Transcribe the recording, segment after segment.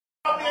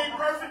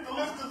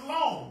list is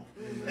long.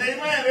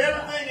 Amen.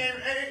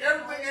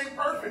 Everything ain't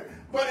perfect,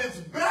 but it's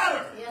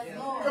better. Yes,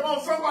 Lord. Come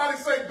on, somebody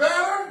say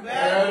better.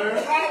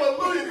 Better.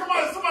 Hallelujah. Come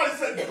on, somebody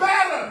say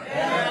better.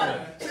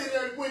 Better. See,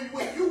 that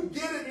when you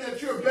get it,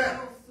 that you're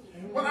better.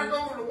 When I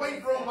go to the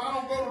weight room, I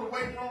don't go to the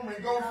weight room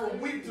and go from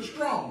weak to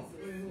strong.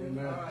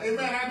 Amen.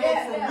 Amen. I go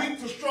from weak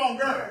to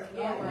stronger.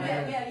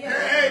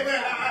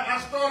 Amen. I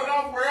started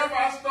off wherever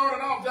I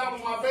started off. That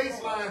was my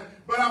baseline.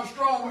 But I'm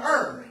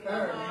stronger.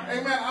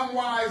 Amen. I'm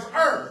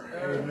wiser.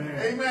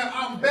 Amen.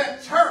 I'm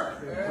better.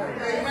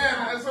 Amen.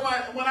 And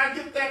somebody, when I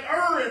get that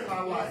in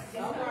my life,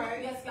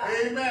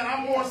 amen,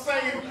 I'm more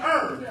saved.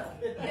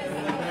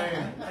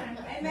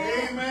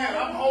 Amen.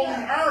 I'm holy.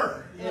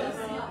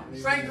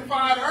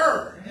 Sanctified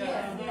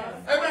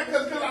Amen.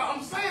 Because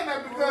I'm saying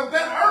that because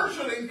that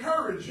should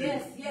encourage you.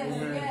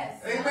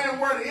 Amen.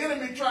 Where the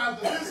enemy tries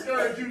to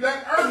discourage you,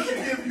 that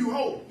should give you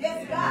hope.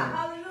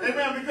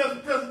 Amen. Because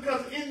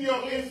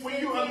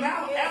when you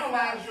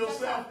analyze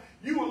yourself,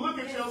 you will look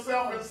at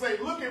yourself and say,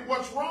 look at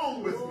what's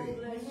wrong with me.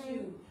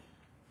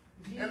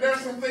 And there's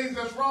some things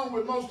that's wrong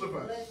with most of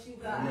us.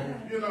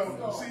 You know,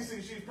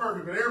 CC, she's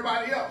perfect, but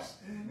everybody else.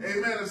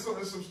 Amen. There's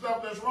some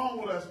stuff that's wrong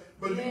with us.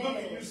 But you look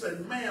and you say,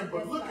 man,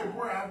 but look at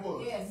where I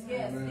was.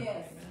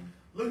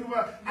 Look at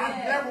where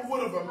I never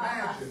would have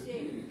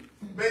imagined,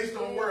 based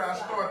on where I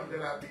started,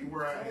 that I'd be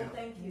where I am.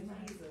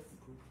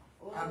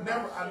 I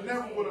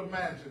never would have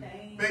imagined,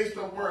 based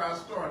on where I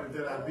started,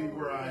 that I'd be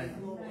where I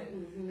am.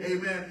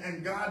 Amen.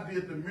 And God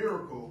did the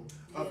miracle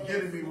of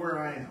getting me where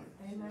I am.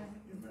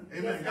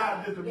 Amen.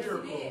 God did the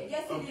miracle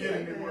of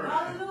getting me where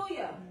I am.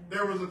 Hallelujah.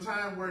 There was a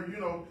time where,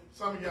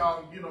 some of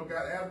y'all,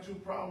 got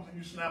attitude problems and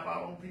you snap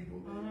out on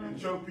people and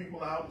choke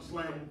people out and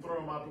slam them, throw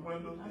them out the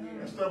window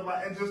and stuff like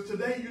that. And just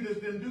today, you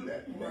just didn't do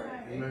that.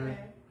 Amen.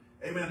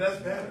 Amen.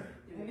 That's better.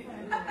 Amen.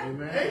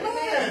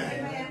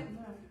 Amen.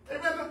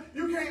 Amen.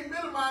 You can't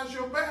minimize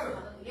your better.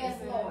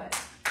 Yes, Lord.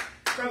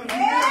 Because if you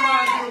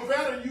minimize your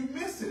better, you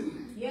miss it.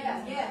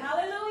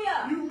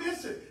 Hallelujah. You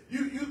miss it.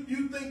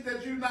 You think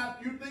that you're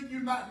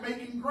not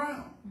making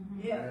ground.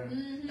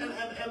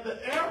 And the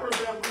error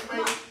that we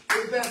make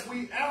is that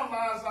we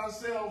analyze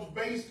ourselves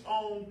based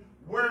on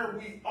where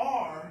we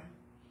are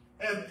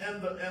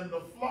and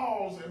the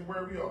flaws in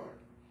where we are.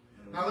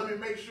 Now let me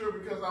make sure,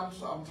 because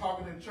I'm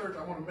talking in church,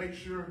 I want to make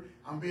sure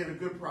I'm being a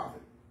good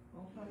prophet.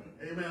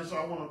 Amen. So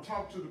I want to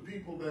talk to the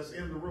people that's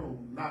in the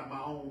room, not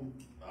my own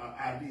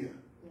idea.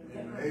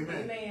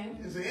 Amen.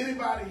 Is there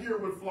anybody here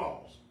with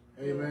flaws?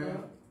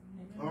 Amen.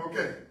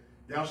 Okay.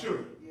 Y'all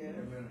sure? Yeah.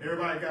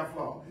 Everybody got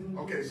flaws.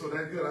 Okay, so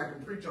that's good. I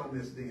can preach on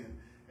this then.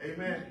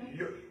 Amen.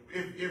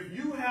 If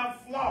you have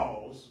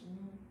flaws,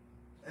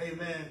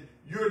 amen,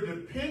 you're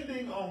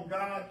depending on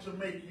God to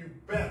make you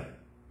better.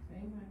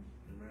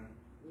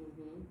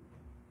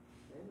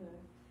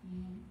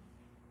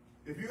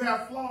 If you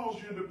have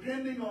flaws, you're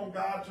depending on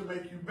God to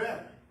make you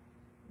better.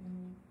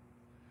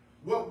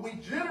 What we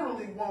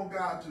generally want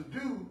God to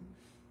do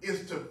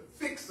is to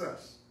fix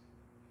us.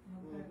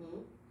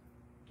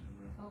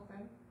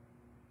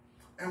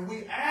 And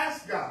we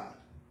ask God.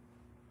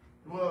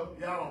 Well,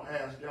 y'all don't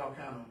ask. Y'all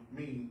kind of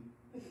mean.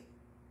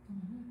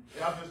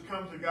 Y'all just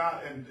come to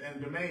God and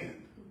demand.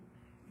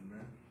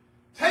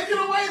 Take it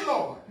away,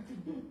 Lord.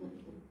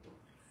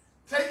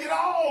 Take it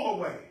all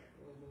away.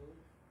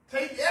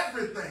 Take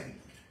everything.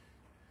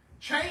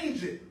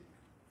 Change it.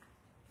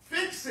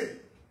 Fix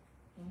it.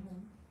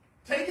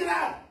 Take it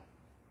out.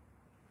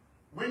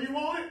 When you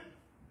want it?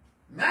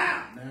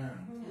 Now.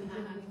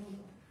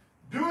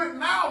 Do it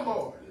now,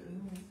 Lord.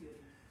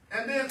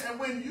 And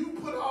when you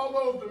put all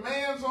those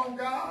demands on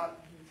God,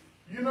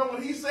 you know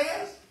what he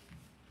says?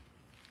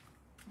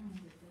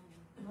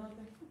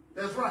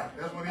 That's right.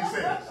 That's what he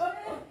says.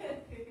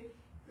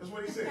 That's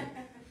what he said.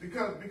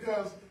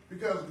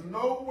 Because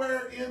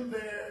nowhere in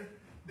there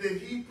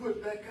did he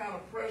put that kind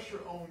of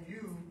pressure on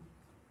you,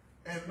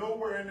 and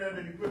nowhere in there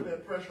did he put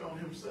that pressure on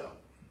himself.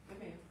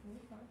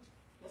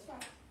 That's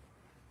right.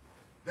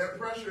 That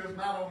pressure is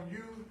not on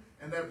you,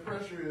 and that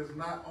pressure is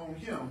not on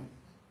him,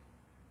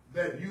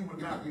 that you would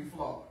not be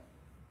flawed.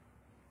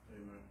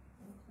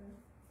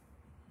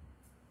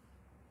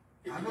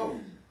 Amen. I know.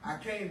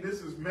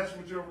 This is Mess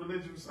With Your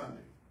Religion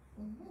Sunday.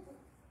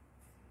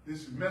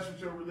 This is Mess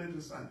With Your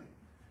Religion Sunday.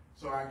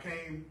 So I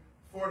came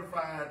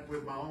fortified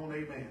with my own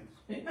amens.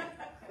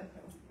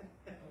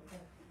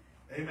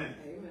 Amen.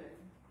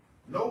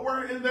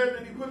 Nowhere in there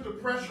did he put the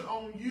pressure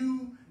on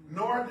you,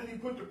 nor did he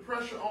put the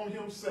pressure on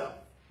himself.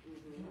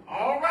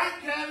 All right,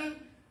 Cannon,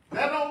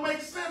 that don't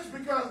make sense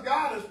because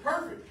God is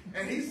perfect.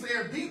 And he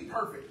said, be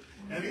perfect.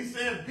 And he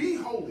said, be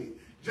holy,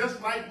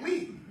 just like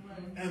me.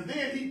 And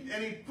then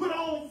he put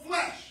on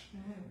flesh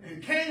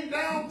and came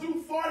down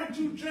through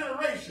 42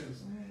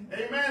 generations.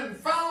 Amen. And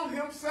found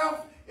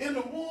himself in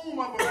the womb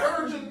of a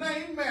virgin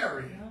named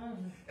Mary.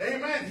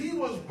 Amen. He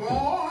was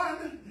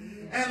born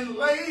and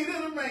laid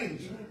in a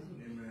manger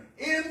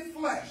in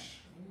flesh.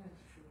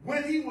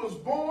 When he was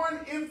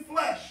born in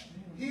flesh,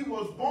 he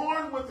was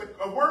born with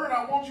a word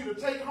I want you to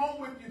take home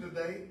with you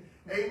today.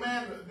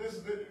 Amen.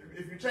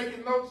 If you're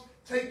taking notes,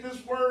 take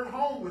this word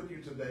home with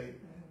you today.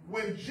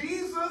 When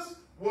Jesus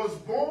was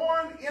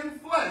born in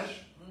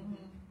flesh,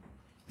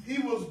 he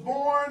was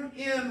born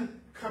in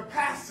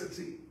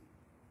capacity.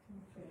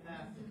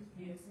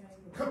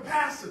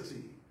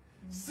 Capacity.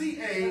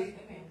 C-A-P-A-C-I-T-Y.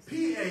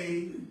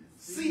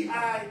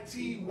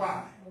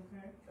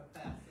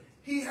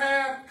 He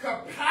had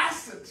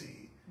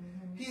capacity.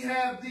 He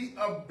had the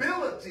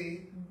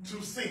ability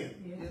to sin.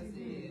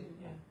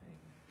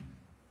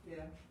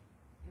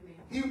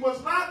 He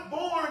was not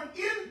born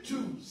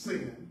into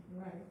sin.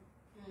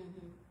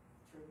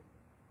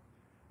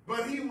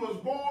 But he was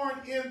born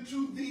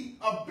into the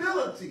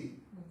ability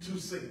to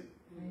sin.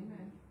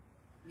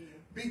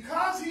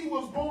 Because he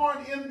was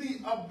born in the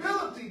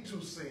ability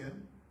to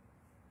sin,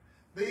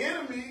 the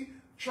enemy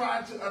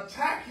tried to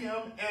attack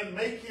him and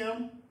make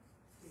him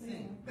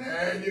sin.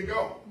 There you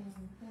go.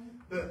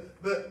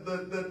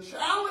 The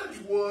challenge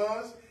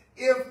was,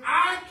 if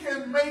I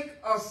can make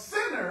a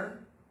sinner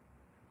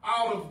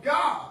out of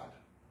God,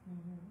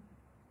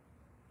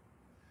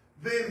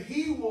 then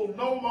he will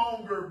no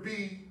longer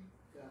be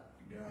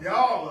God.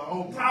 Y'all are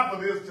on top of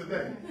this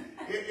today.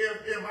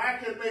 If I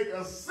can make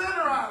a sinner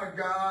out of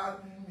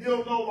God,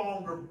 he'll no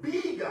longer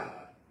be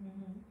God.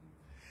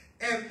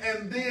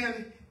 And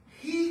then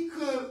he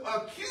could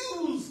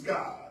accuse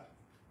God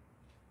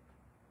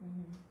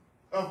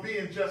of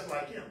being just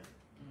like him.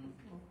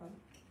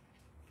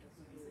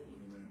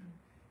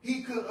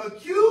 He could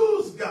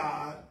accuse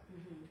God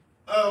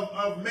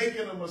of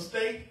making a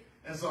mistake.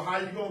 And so how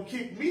you going to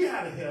kick me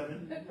out of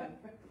heaven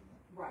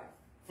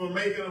for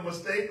making a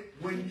mistake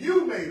when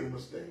you made a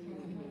mistake?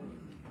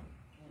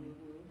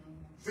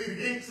 See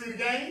the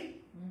game?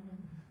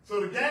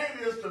 So the game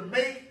is to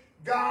make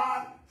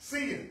God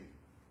sin.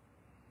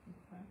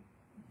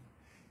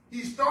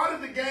 He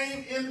started the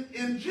game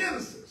in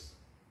Genesis.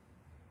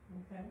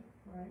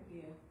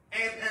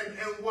 And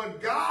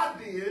what God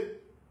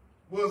did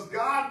was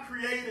God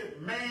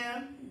created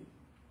man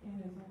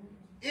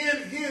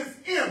in his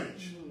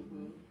image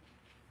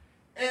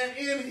and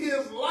in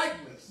his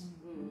likeness.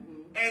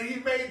 And he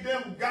made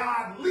them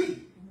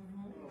godly.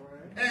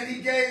 And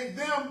he gave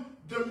them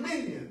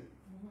dominion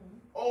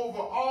over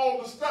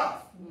all the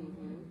stuff.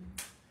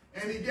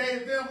 And he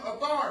gave them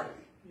authority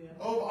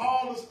over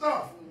all the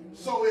stuff.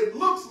 So it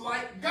looks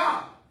like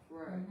God.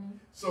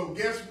 So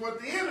guess what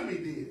the enemy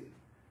did?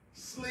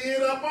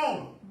 Slid up on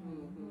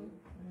him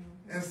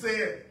and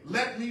said,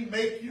 let me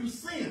make you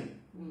sin.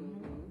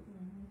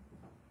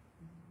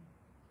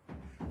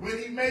 When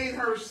he made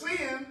her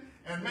sin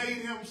and made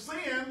him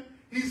sin,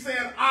 he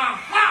said,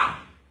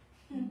 aha!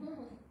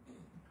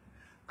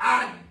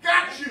 I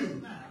got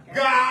you,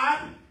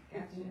 God.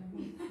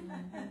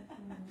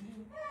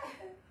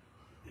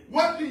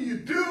 What do you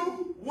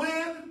do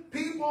when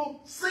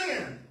people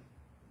sin?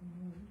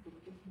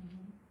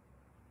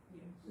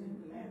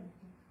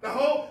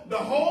 The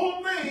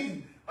whole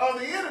thing of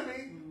the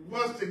enemy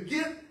was to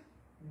get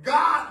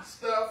God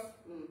stuff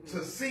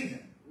to sin.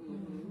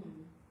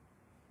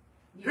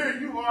 Here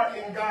you are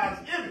in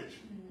God's image.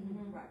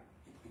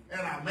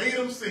 And I made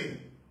him sin.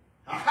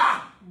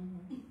 Aha!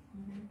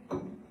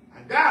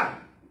 I got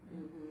him.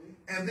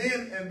 And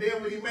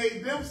then when he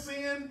made them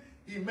sin,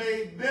 he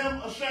made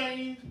them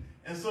ashamed,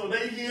 and so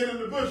they hid in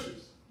the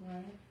bushes.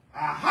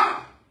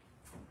 Aha!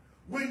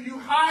 When you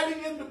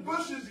hiding in the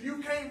bushes, you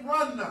can't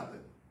run nothing.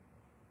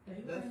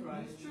 That's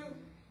right. It's true.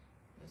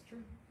 That's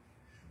true.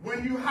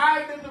 When you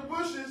hide in the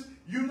bushes,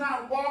 you're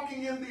not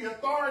walking in the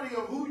authority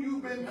of who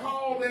you've been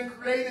called and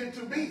created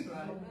to be.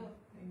 Right.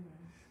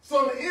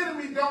 So the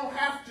enemy don't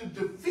have to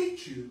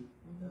defeat you.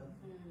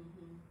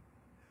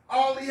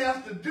 All he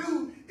has to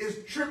do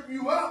is trip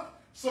you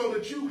up so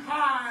that you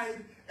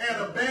hide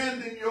and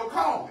abandon your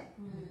calling.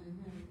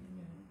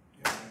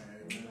 All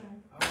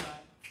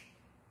right.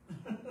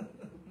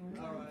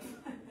 All right.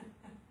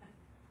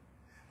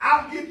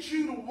 I'll get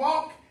you to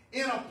walk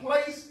in a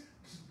place.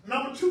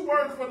 Number 2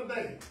 word for the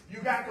day.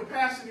 You got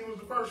capacity was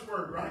the first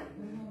word, right?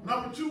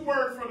 Number 2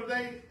 word for the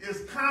day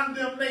is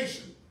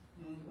condemnation.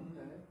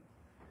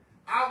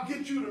 I'll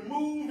get you to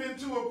move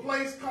into a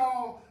place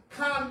called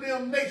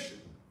condemnation.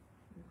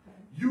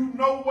 You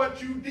know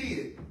what you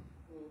did.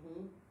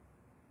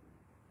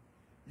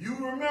 You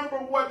remember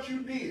what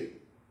you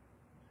did.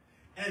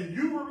 And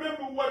you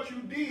remember what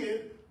you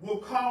did will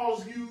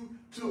cause you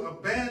to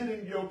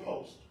abandon your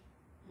post.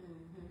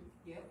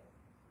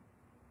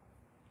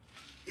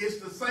 It's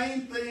the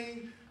same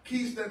thing,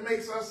 Keith, that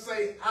makes us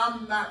say,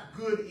 I'm not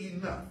good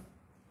enough.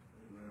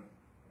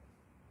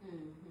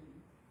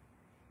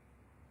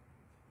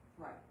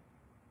 Right.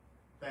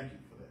 Thank you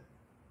for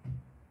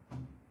that.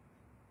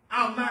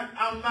 I'm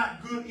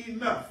not good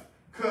enough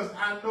because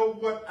I know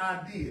what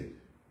I did.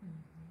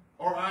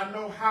 Or I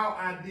know how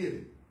I did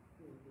it.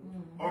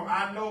 Or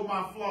I know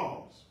my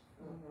flaws.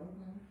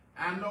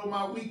 I know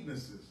my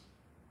weaknesses.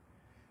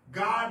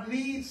 God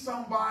needs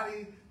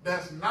somebody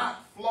that's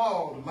not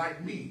flawed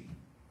like me.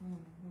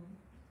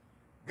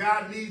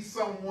 God needs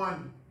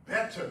someone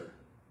better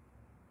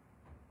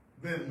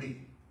than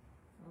me.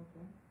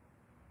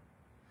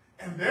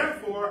 And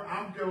therefore,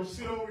 I'm going to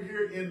sit over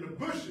here in the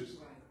bushes,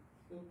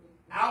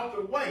 out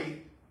the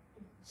way,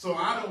 so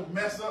I don't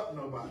mess up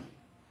nobody.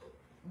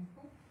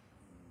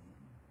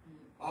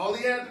 All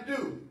he had to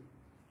do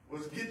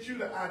was get you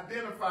to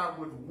identify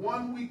with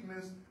one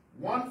weakness,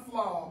 one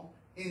flaw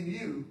in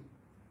you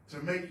to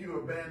make you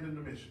abandon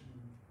the mission.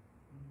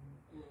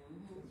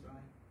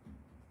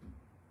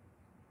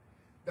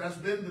 That's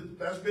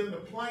been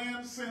the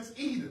plan since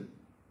Eden.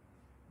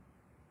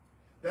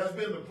 That's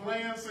been the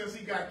plan since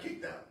he got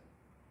kicked out.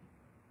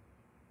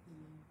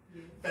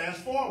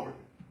 Fast forward.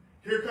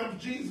 Here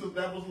comes Jesus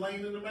that was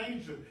laying in the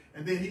manger.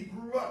 And then he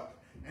grew up.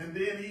 And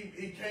then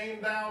he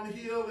came down the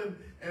hill,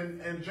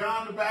 and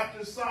John the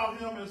Baptist saw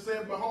him and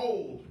said,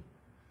 "Behold,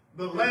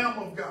 the Lamb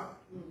of God,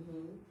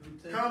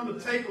 come to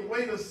take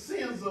away the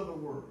sins of the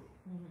world."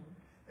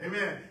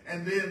 Amen.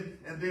 And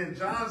then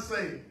John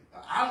said,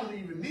 "I don't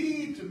even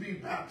need to be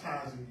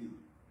baptizing you.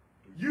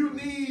 You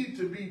need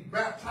to be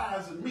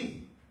baptizing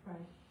me." Right.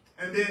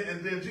 And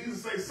then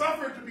Jesus said,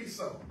 "Suffer it to be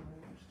so."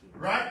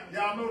 Right?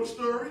 Y'all know the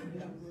story?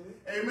 Yeah.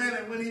 Amen.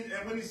 And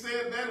when he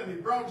said that, and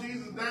he brought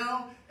Jesus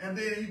down, and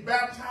then he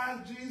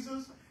baptized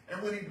Jesus,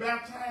 and when he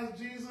baptized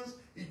Jesus,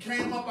 he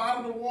came up out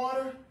of the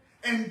water,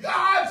 and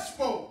God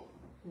spoke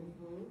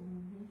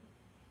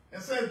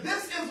and said,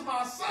 "This is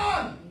my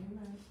son,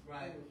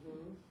 right,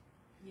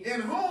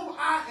 in whom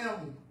I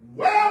am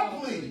well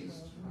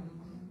pleased."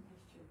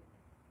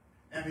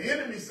 And the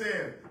enemy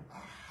said,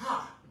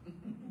 "Aha,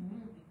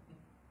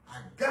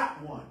 I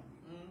got one."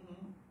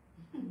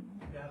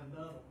 Got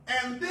another.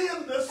 And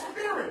then the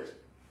Spirit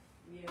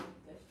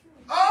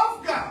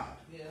of God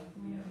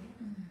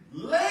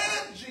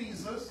led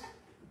Jesus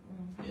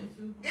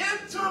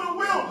into the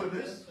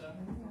wilderness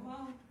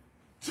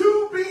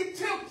to be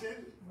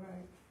tempted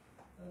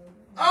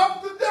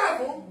of the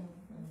devil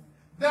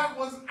that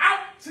was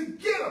out to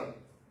get him.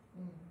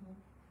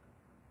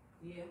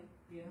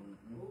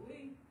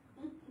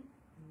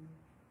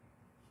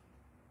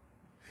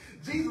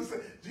 Jesus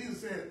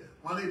said,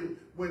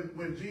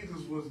 when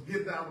Jesus was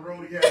getting down the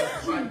road, he had a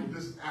disciple.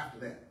 This is after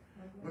that.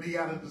 When he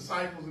had the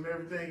disciples and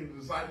everything, and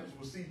the disciples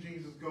would see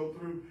Jesus go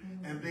through,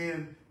 and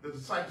then the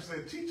disciples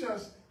said, "Teach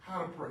us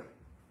how to pray."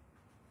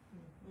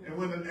 And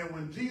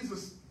when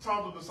Jesus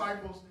taught the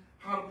disciples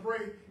how to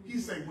pray, he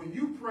said, "When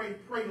you pray,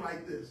 pray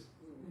like this.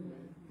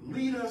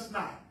 Lead us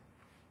not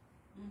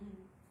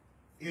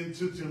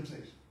into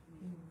temptation."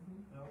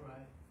 All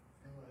right.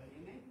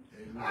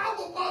 I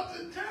was about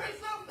to turn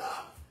something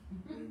up.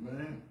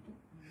 Amen.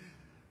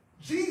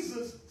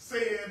 Jesus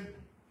said,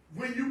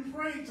 when you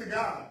pray to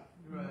God,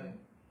 right,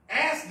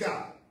 ask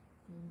God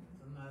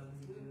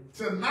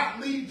to not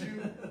lead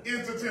you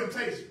into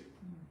temptation.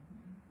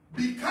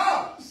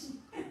 Because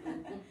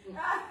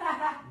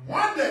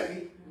one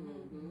day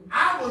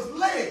I was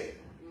led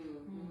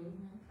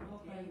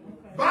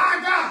by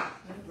God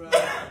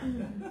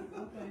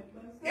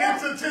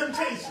into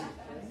temptation.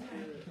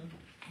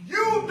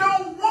 You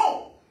don't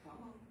want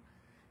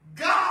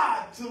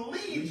God to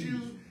lead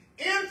you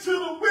into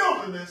the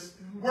wilderness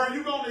where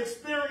you're going to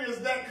experience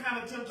that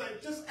kind of temptation.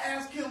 Just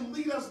ask him,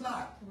 lead us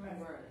not.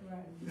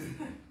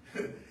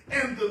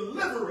 And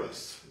deliver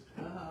us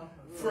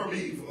from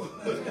evil.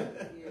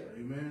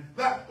 Amen.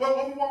 That's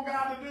what we want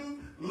God to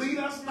do. Lead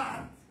us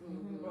not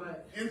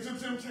into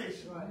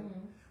temptation.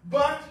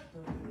 But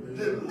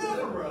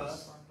deliver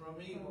us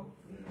from evil.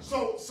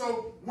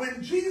 So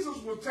when Jesus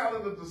was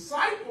telling the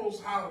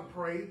disciples how to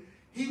pray,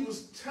 he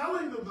was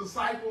telling the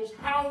disciples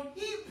how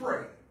he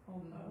prayed.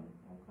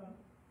 Okay.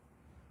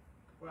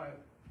 Right.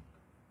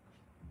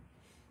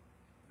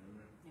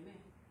 Amen.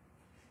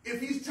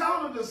 If he's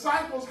telling the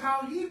disciples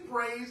how he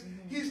prays,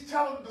 he's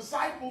telling the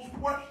disciples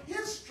what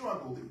his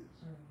struggle is.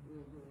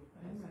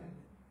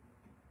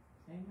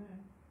 Amen.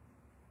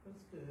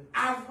 That's good.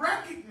 I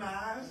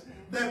recognize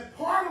that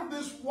part of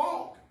this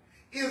walk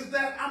is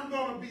that I'm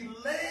going to be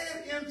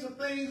led into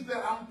things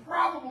that I'm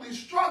probably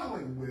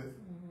struggling with,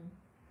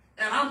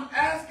 and I'm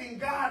asking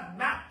God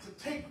not to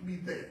take me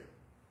there,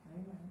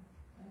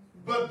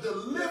 but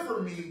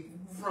deliver me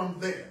from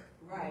there.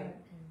 Right.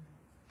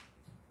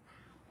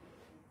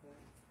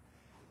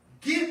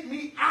 Get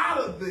me out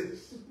of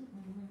this.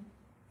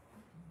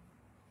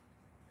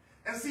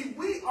 And see,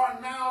 we are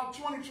now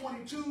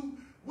 2022,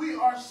 we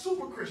are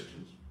super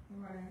Christians.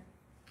 Right.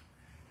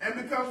 And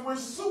because we're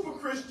super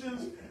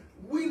Christians,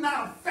 we're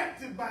not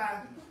affected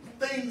by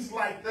things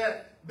like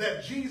that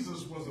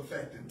Jesus was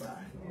affected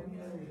by.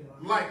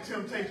 Like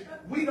temptation.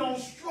 We don't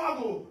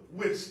struggle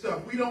with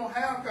stuff. We don't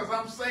have, because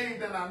I'm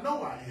saved and I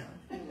know I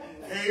am.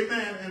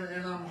 Amen.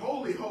 And I'm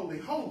holy, holy,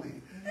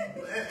 holy.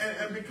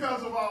 And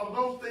because of all of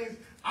those things,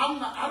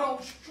 I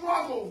don't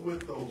struggle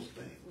with those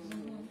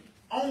things.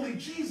 Only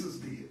Jesus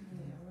did.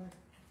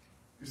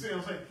 You see what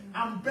I'm saying?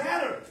 I'm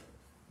better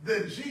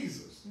than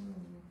Jesus.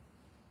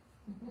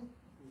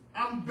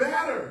 I'm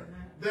better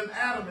than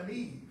Adam and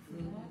Eve.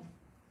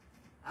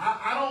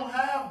 I don't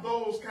have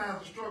those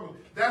kinds of struggles.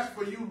 That's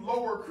for you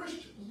lower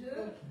Christians.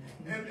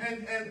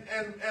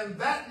 And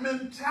that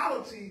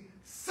mentality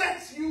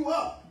sets you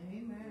up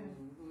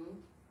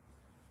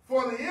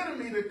for the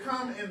enemy to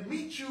come and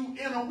meet you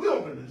in a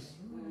wilderness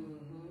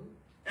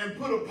and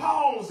put a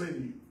pause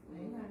in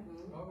you.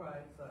 All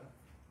right, sir.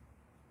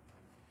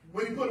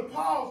 When he put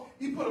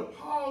a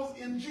pause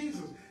in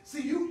Jesus.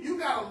 See, you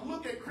got to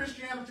look at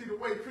Christianity the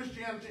way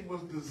Christianity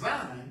was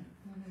designed.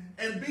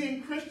 And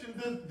being Christian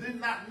did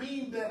not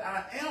mean that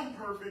I am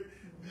perfect,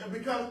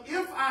 because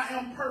if I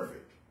am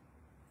perfect,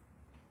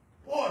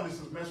 boy, this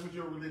is mess with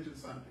your religion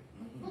Sunday.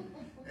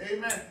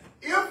 Amen.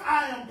 If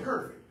I am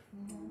perfect,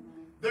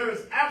 there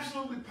is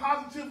absolutely,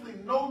 positively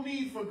no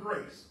need for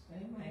grace.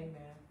 Amen.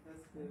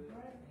 That's good.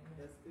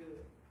 That's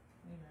good.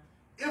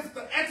 Amen. If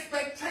the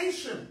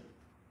expectation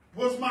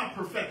was my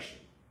perfection,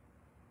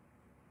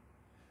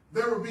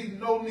 there would be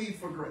no need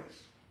for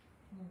grace.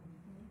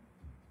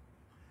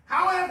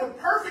 However,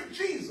 perfect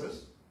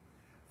Jesus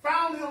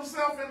found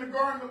himself in the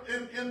garden,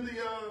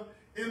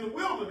 in the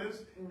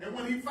wilderness, and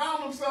when he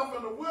found himself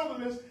in the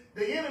wilderness,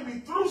 the enemy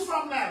threw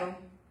something at him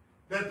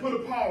that put a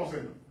pause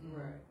in him.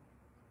 Right.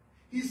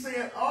 He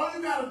said, all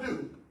you got to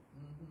do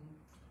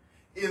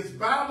is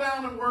bow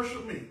down and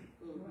worship me.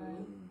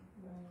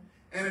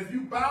 And if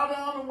you bow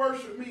down and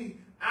worship me,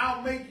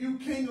 I'll make you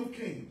King of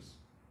Kings.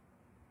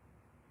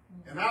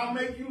 And I'll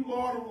make you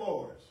Lord of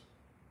Lords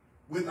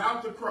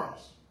without the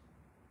cross.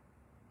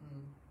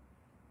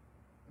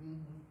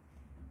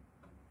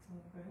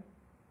 Okay.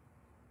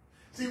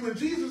 See, when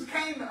Jesus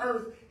came to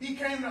earth, he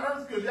came to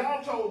earth because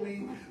y'all told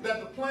me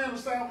that the plan of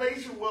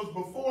salvation was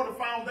before the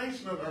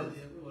foundation of the earth.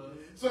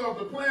 So if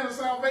the plan of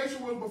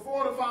salvation was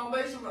before the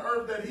foundation of the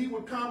earth, that he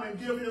would come and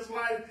give his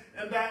life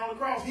and die on the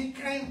cross. He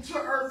came to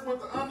earth with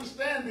the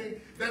understanding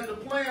that the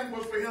plan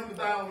was for him to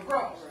die on the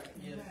cross.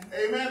 Yes.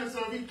 Amen. And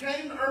so he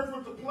came to earth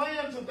with the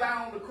plan to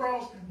die on the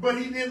cross, but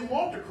he didn't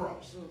want the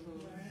cross.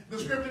 The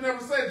scripture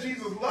never said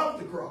Jesus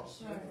loved the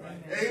cross.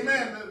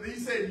 Amen. He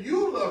said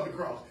you love the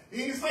cross.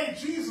 He didn't say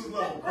Jesus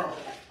loved the cross.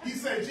 He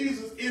said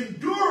Jesus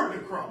endured the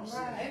cross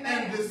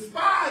and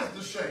despised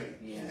the shame.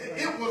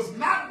 It was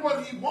not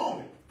what he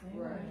wanted.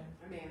 Right.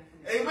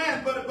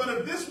 Amen. But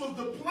if this was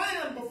the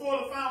plan before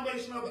the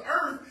foundation of the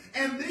earth,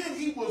 and then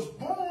he was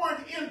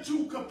born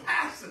into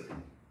capacity.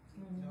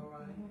 All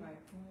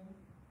right.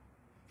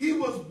 He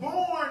was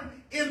born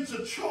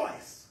into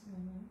choice.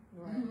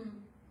 Right.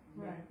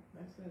 Right.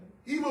 That's it.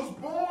 He was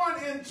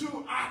born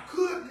into, I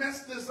could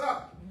mess this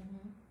up.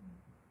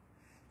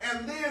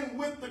 And then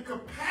with the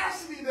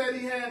capacity that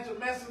he had to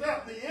mess it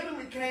up, the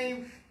enemy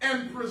came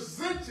and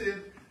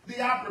presented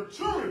the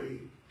opportunity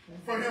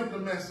for him to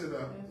mess it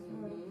up.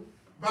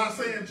 By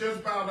saying,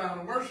 just bow down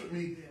and worship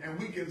me, and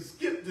we can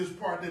skip this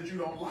part that you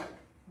don't like.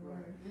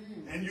 Right.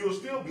 And you'll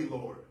still be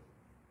Lord.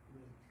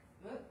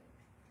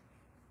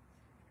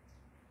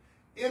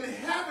 In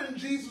heaven,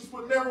 Jesus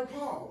would never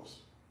pause.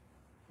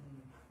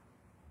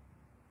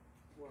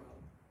 Wow.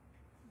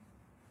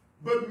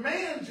 But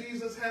man,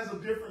 Jesus has a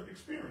different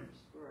experience.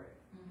 Right.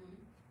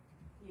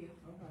 Okay.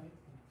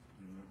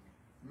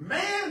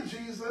 Man,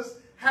 Jesus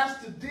has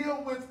to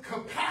deal with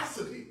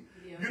capacity.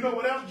 You know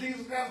what else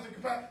Jesus has the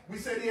capacity? We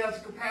said he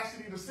has the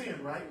capacity to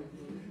sin, right?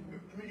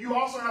 You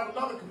also have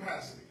another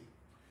capacity.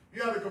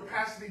 You have the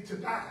capacity to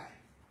die.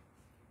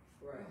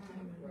 Right.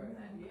 Right.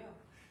 Yeah.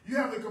 You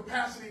have the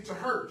capacity to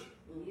hurt.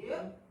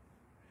 Yeah.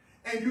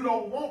 And you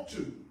don't want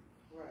to.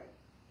 Right.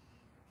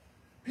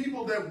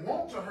 People that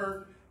want to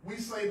hurt, we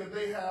say that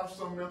they have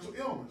some mental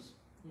illness.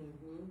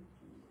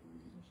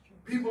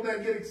 People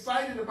that get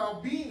excited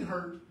about being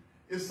hurt,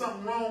 is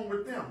something wrong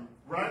with them,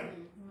 right?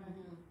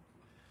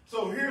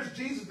 So here's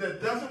Jesus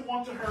that doesn't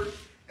want to hurt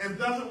and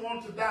doesn't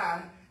want to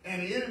die,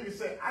 and the enemy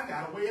said, I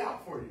got a way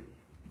out for you.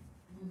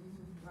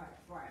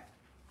 Right.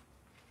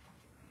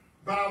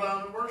 Bow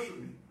down and worship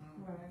me.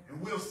 Right.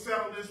 And we'll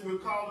settle this, we'll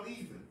call it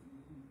even.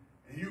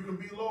 And you can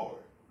be Lord.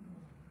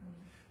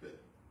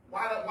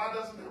 Why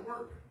doesn't that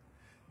work?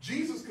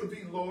 Jesus could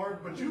be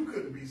Lord, but you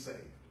couldn't be saved.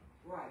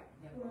 Right.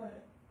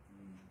 Right.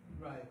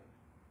 Right.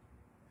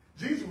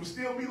 Jesus would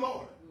still be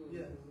Lord.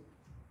 Yes.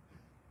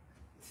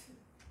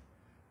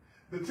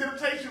 The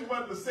temptation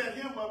wasn't to set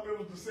him up, it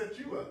was to set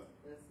you up.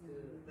 That's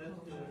good. That's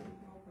good.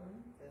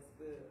 That's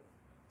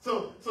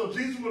good. So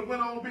Jesus would have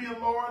went on being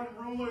Lord and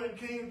ruler and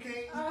King of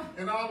Kings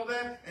and all of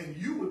that, and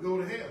you would go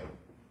to hell.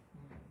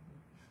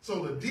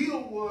 So the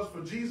deal was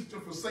for Jesus to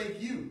forsake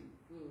you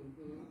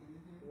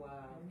Wow.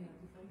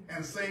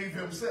 and save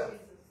himself.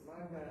 My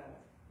God.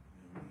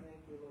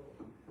 Thank you,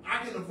 Lord.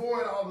 I can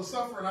avoid all the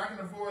suffering. I can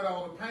avoid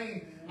all the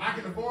pain. I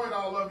can avoid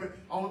all of it.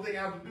 Only thing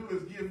I have to do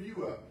is give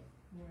you up.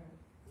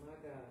 My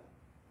God.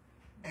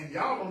 And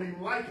y'all don't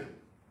even like him.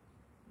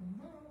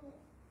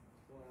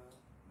 Wow.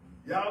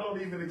 Y'all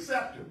don't even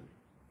accept him.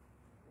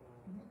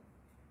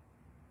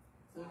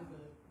 Wow.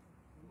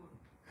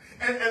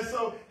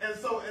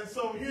 And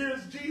so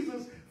here's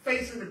Jesus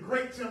facing a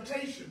great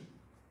temptation.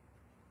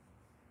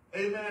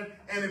 Amen.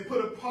 And it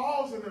put a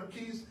pause in him,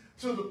 Keith,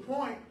 to the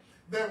point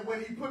that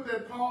when he put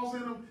that pause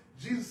in him,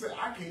 Jesus said,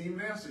 I can't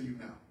even answer you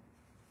now.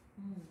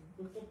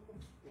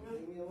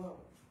 Leave me alone.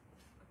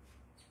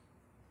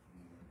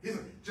 He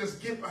said,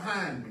 just get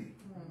behind me.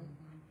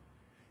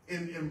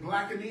 in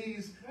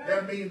Blackanese,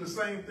 that means the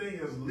same thing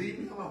as leave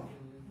me alone.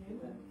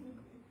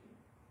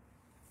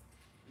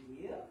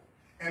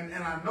 And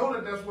I know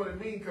that that's what it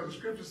means because the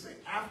scriptures say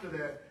after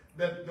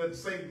that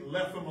Satan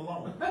left him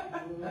alone. That's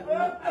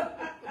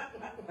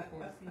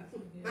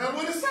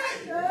what it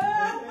says.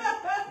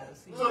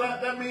 So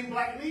that means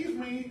Blackanese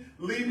means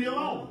leave me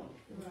alone.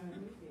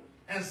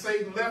 And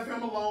Satan left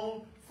him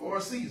alone for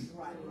a season.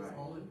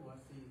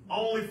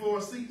 Only for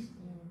a season.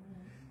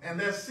 And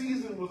that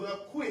season was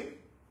up quick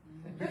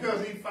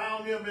because he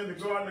found him in the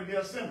Garden of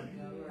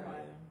Gethsemane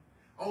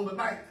on the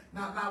night.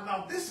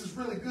 Now this is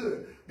really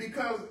good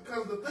because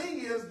the thing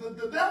is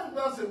the devil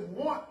doesn't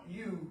want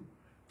you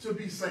to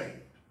be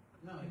saved.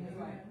 No,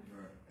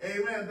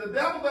 Amen. The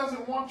devil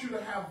doesn't want you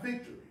to have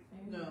victory.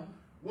 no.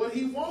 What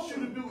he wants you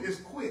to do is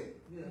quit.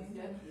 Yes.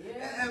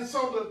 And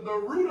so the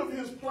root of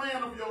his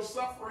plan of your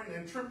suffering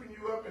and tripping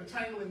you up and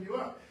tangling you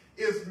up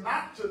is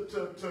not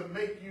to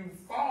make you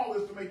fall,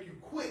 is to make you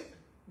quit.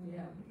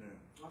 Yeah.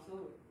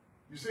 Absolutely.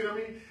 You see what I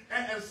mean?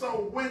 And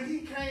so when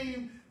he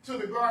came to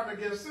the Garden of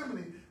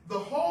Gethsemane, the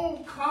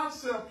whole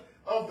concept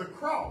of the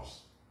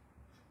cross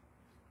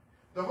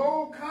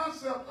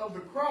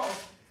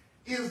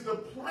is the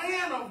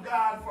plan of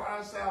God for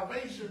our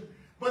salvation,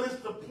 but it's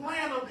the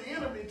plan of the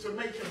enemy to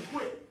make him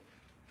quit.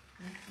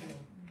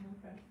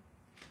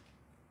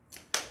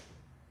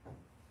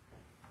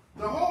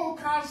 The whole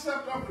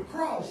concept of the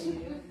cross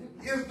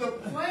is the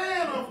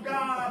plan of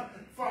God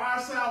for our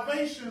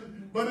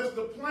salvation, but it's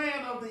the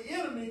plan of the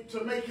enemy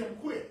to make him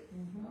quit.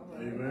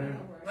 Amen.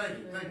 Thank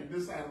you.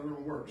 This side of the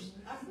room works.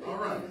 All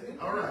right.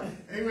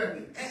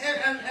 Amen.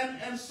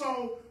 And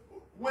so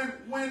when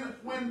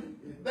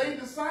they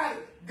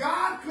decided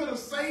God could have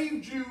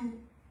saved you,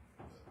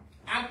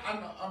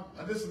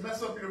 this is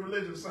mess up your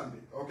religion Sunday,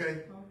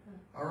 okay?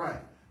 All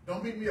right.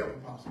 Don't beat me up,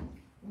 Apostle.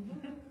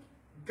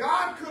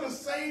 God could have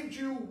saved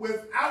you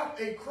without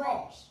a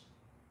cross.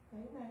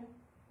 Amen.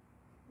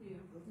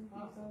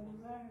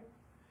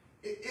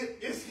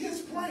 It's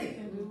his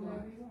plan.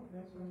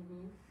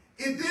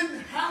 It didn't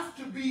have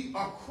to be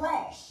a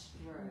cross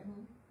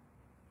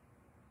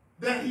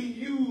that he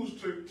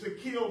used to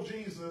kill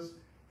Jesus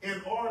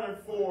in order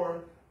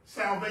for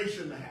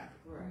salvation to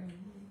happen.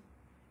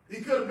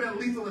 He could have been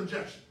lethal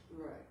injection.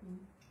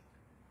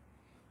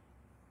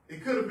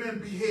 It could have been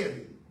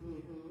beheading.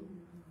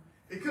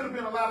 It could have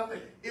been a lot of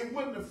things. It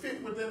wouldn't have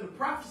fit within the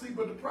prophecy,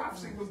 but the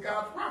prophecy was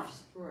God's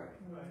prophecy.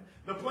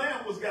 The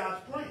plan was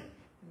God's plan.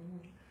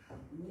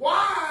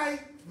 Why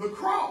the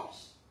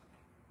cross?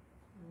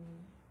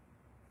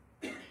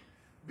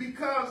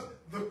 Because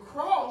the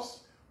cross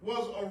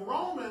was a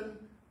Roman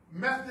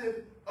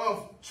method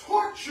of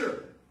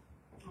torture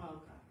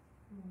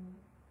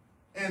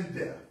and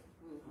death.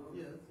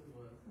 Yes,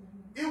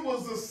 it was. It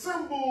was a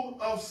symbol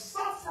of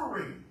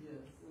suffering.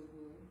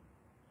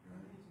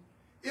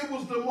 It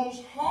was the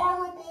most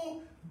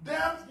horrible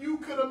death you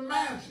could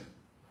imagine.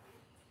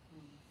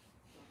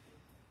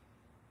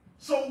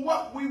 So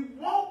what we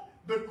want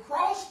the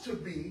cross to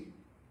be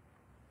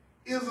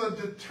is a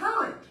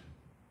deterrent.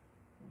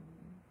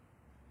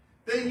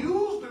 They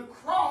use the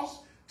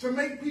cross to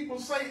make people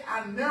say,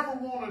 I never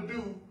want to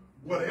do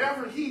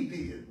whatever he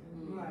did.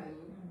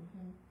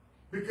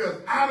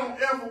 Because I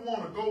don't ever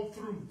want to go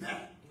through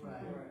that.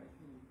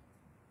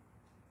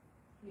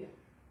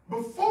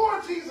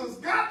 Before Jesus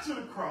got to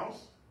the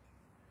cross,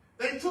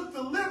 they took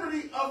the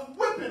liberty of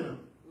whipping him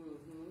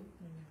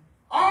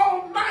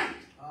all night.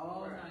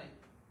 All night.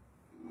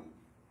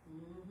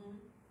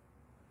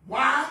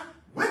 Why?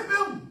 Whip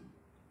him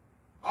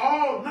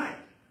all night.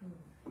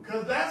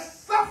 Because that's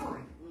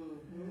suffering.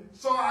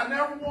 So I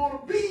never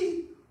want to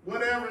be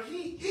whatever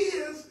he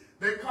is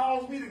that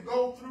caused me to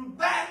go through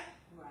that.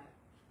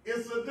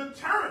 It's a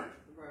deterrent.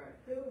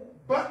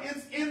 But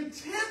it's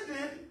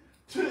intended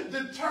to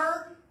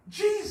deter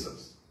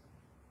Jesus.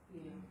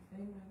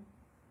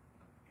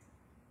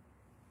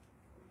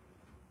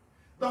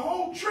 The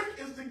whole trick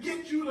is to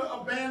get you to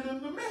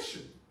abandon the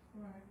mission.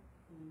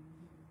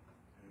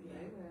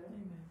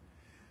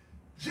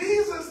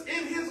 Jesus,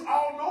 in his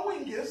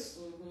all-knowingness,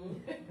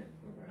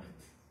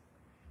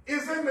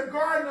 is in the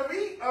Garden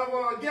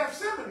of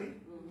Gethsemane,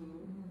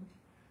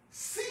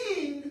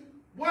 seeing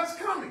what's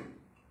coming,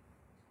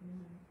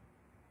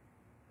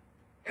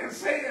 and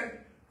saying,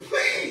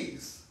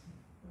 please,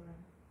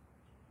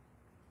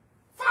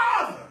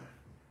 Father,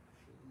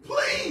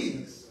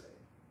 please,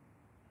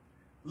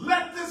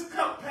 let this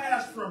cup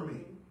pass from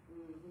me.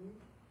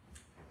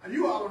 And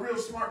you all are real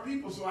smart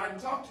people, so I can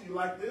talk to you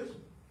like this.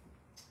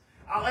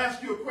 I'll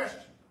ask you a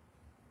question.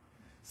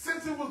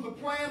 Since it was the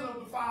plan of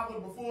the Father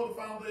before the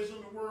foundation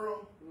of the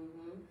world,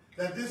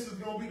 that this is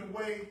going to be the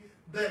way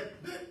that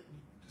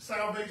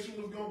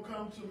salvation was going to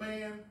come to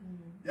man,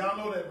 y'all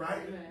know that,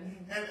 right?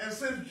 And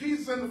since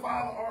Jesus and the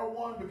Father are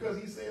one because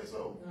he said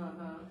so,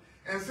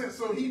 and since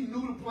so he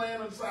knew the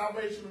plan of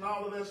salvation and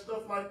all of that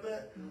stuff like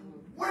that,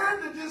 where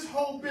did this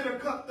whole bitter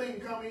cup thing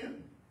come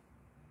in?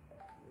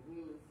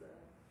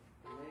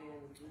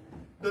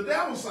 The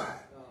devil's side.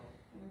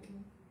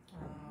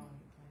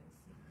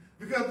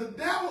 Because the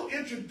devil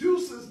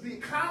introduces the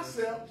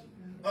concept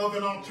of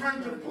an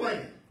alternative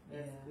plan.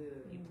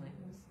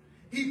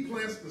 He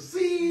plants the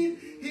seed.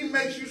 He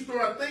makes you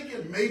start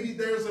thinking maybe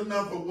there's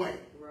another way.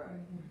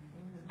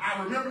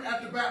 I remember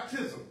at the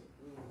baptism,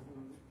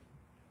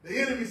 the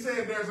enemy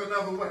said there's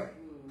another way.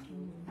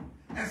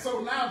 And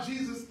so now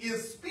Jesus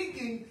is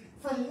speaking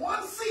from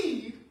one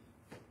seed.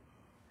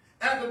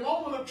 At the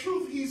moment of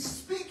truth, he's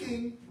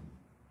speaking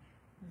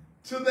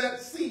to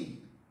that seed.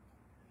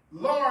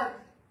 Lord,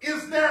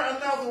 is there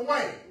another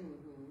way?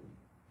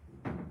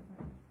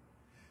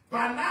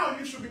 By now,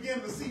 you should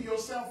begin to see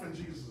yourself in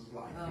Jesus'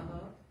 life.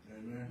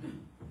 Amen.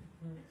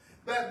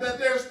 That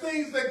there's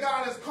things that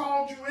God has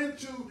called you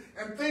into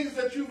and things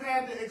that you've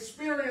had to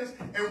experience,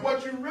 and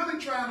what you're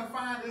really trying to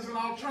find is an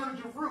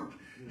alternative route.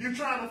 You're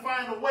trying to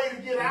find a way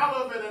to get out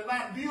of it and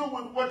not deal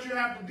with what you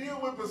have to deal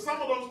with, but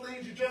some of those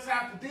things you just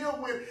have to deal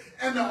with.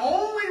 And the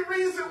only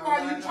reason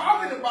why you're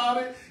talking about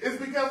it is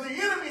because the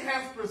enemy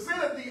has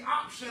presented the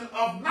option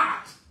of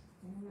not.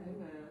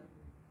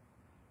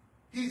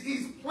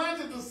 He's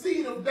planted the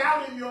seed of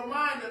doubt in your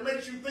mind that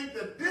makes you think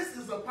that this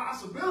is a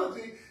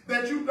possibility,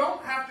 that you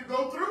don't have to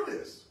go through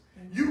this.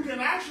 You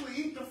can actually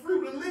eat the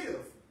fruit and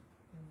live.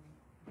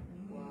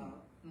 Wow.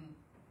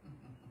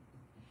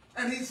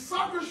 And he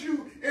suckers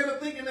you into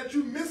thinking that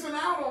you're missing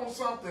out on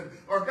something,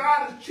 or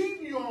God is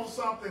cheating you on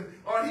something,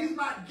 or he's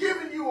not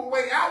giving you a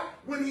way out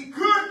when he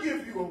could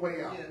give you a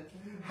way out. Yeah.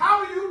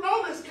 How do you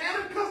know this,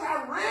 Cannon? Because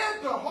I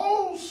read the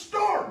whole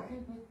story.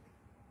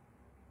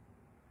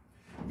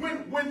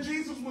 When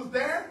Jesus was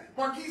there,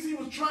 Marquise, he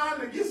was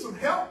trying to get some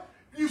help.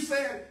 You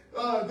said,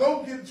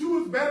 go get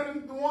two is better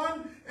than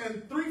one,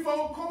 and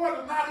threefold cord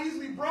are not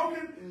easily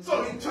broken.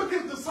 So he took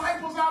his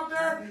disciples out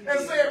there and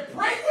said,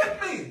 pray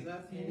with me.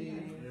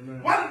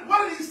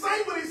 What did he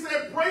say when he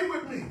said, pray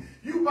with me?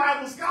 You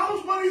Bible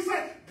scholars, what did he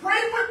say?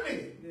 Pray with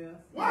me. Yes.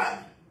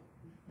 What?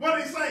 What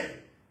did he say?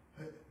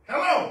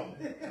 Hello?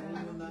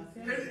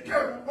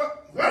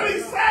 What did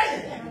he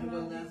say?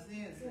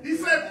 He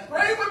said,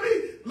 pray with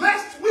me,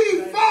 lest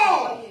we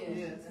fall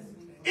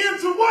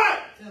into what?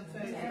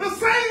 The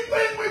same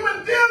thing we've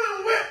been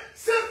dealing with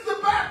since the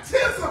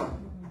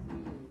baptism.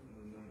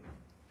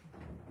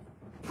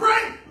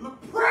 Pray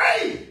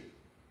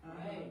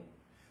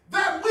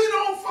that we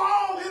don't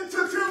fall into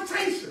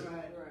temptation.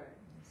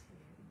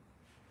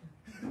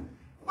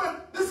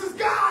 But this is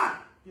God.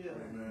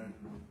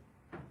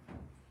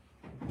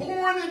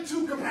 Born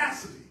into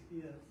capacity.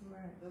 Yes.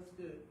 That's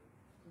good.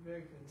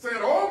 Very good. Saying,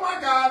 oh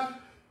my God,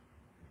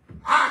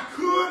 I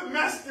could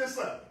mess this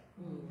up.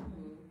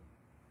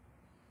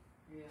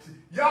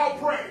 Y'all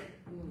pray.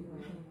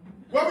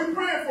 What we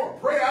praying for?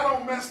 Pray I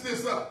don't mess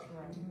this up.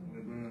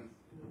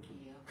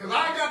 Because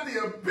I got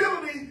the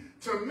ability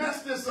to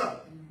mess this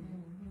up.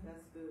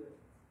 That's good.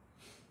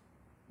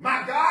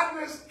 My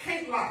godness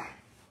can't lie.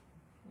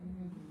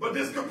 But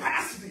this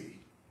capacity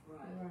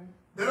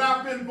that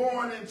I've been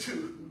born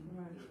into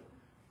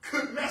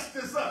could mess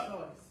this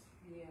up.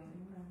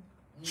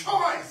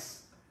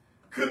 Choice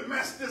could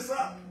mess this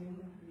up.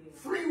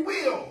 Free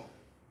will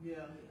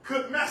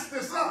could mess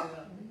this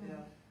up.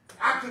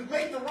 I could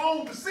make the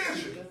wrong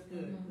decision. That's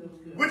good. That's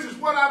good. Which is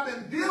what I've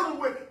been dealing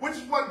with, which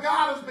is what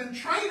God has been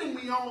training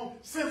me on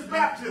since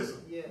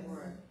baptism. Yes.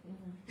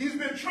 He's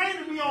been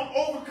training me on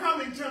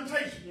overcoming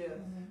temptation. Yes.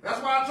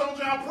 That's why I told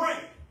you I pray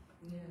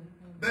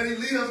that he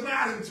lead us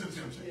not into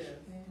temptation, Yes.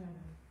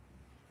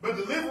 but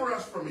deliver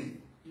us from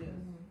evil. Yes.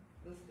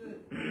 That's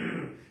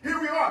good. Here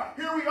we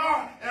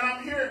are, and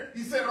I'm here.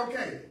 He said,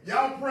 okay,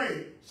 y'all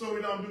pray so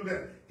we don't do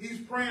that. He's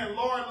praying,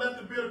 Lord, let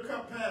the bitter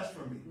cup pass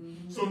from me.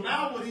 So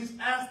now what he's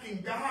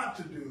asking God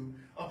to do,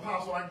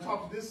 Apostle, I can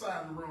talk to this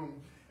side of the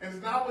room,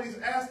 and now what he's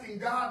asking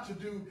God to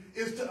do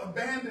is to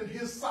abandon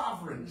his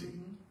sovereignty.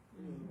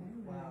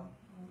 Wow.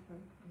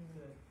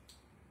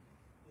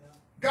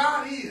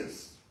 God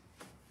is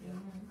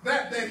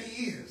that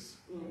he is.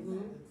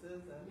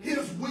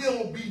 His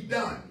will be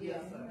done Yes,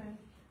 sir.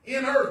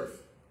 in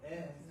earth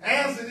Yes.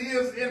 as it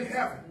is in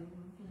heaven.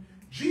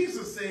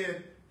 Jesus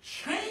said,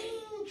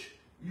 change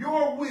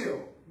your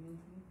will.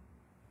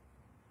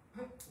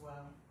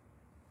 Wow.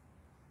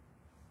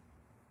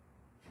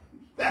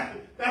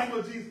 That's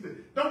what Jesus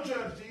did. Don't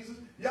judge Jesus.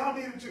 Y'all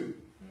need it too.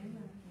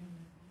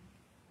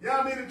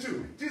 Y'all need it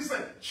too. Jesus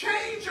said,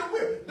 change your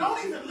will.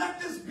 Don't even let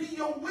this be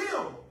your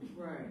will.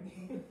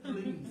 Right.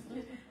 Please.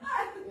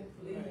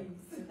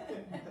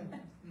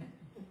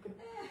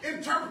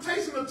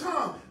 Interpretation of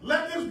tongue.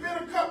 Let this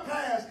bitter cup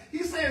pass. He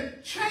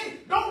said,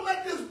 change. Don't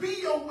let this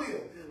be your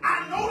will.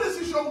 I know this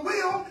is your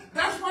will.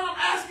 That's why I'm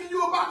asking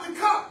you about the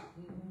cup.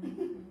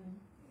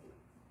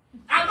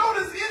 I know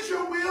this is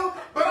your will,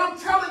 but I'm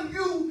telling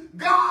you,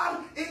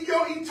 God, in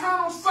your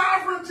eternal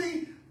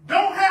sovereignty,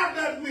 don't have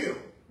that will.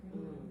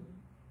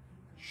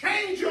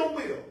 Change your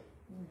will.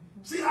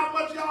 See how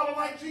much y'all are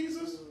like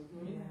Jesus?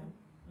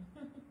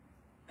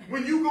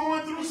 When you're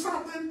going through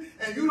something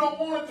and you don't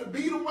want it to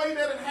be the way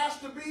that it has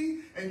to be,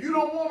 and you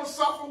don't want to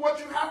suffer what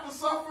you have to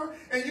suffer,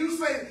 and you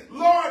say,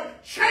 Lord,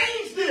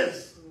 change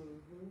this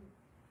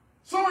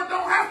so it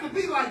don't have to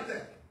be like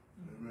that.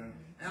 Amen.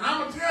 And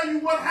I'm going to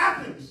you what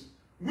happens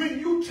when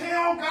you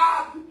tell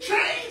God,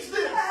 change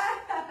this.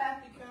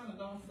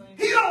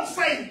 He don't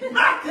say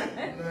nothing.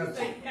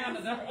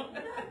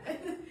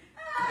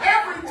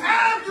 Every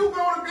time you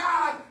go to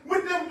God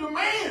with them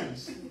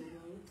demands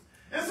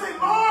and say,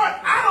 Lord,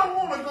 I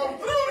don't want to go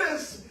through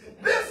this.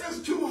 This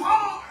is too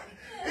hard.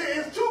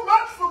 It's too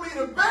much for me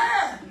to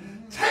bear.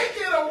 Take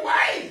it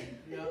away.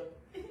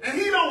 And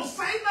he don't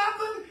say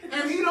nothing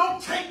and he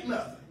don't take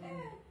nothing.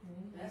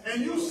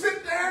 And you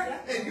sit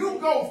there and you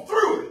go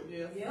through it.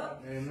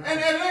 And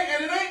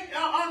it ain't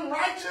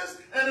unrighteous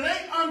and it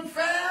ain't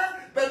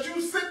unfair that you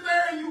sit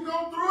there and you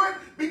go through it,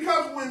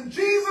 because when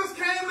Jesus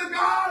came to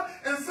God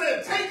and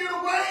said, take it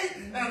away,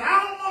 and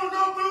I don't want to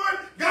go through it,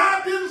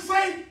 God didn't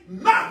say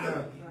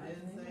nothing.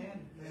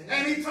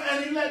 And he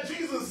let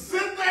Jesus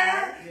sit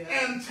there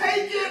and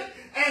take it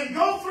and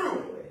go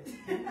through it.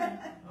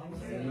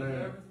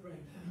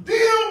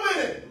 Deal with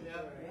it.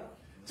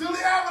 Till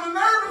he having a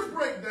nervous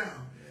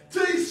breakdown.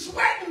 Till he's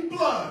sweating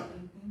blood.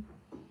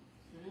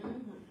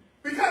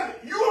 Because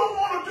you don't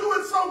want to do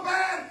it so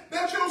bad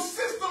that your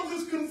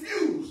systems is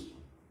confused.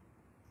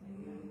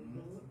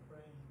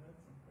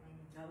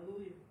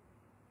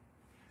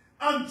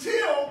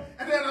 Until,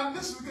 and then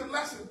this is a good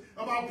lesson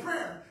about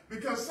prayer,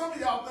 because some of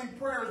y'all think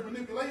prayer is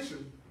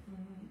manipulation.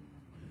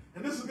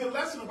 And this is a good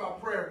lesson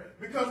about prayer,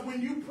 because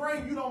when you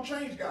pray, you don't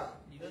change God.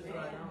 That's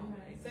right.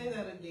 Say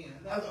that again.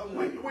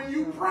 When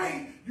you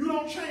pray, you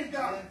don't change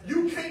God.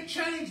 You can't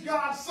change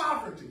God's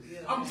sovereignty.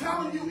 I'm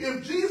telling you,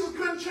 if Jesus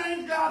couldn't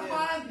change God's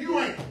mind, you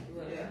ain't.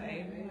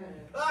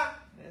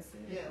 That's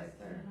it. Right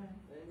there.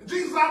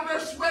 Jesus out there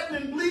sweating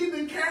and bleeding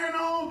and carrying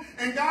on,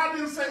 and God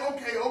didn't say,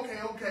 okay.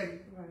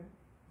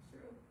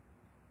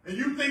 And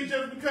you think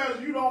just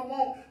because you don't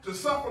want to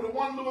suffer the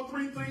 1, 2, or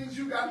 3 things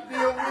you got to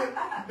deal with,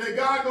 that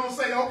God gonna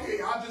say, okay,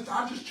 I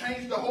just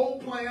changed the whole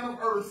plan of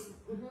earth.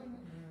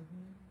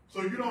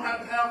 So you don't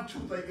have to have a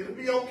toothache. It'll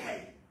be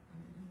okay.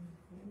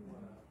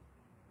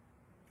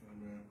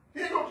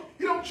 He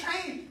don't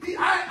change.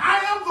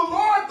 I am the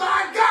Lord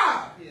thy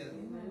God.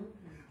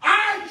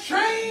 I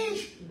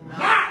change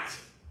not.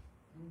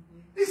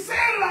 He said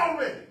it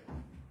already.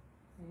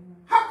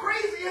 How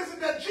crazy is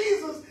it that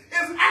Jesus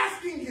is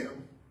asking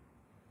him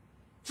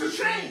to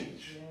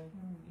change?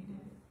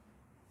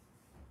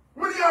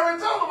 When he already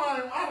told him,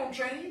 I don't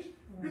change.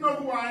 You know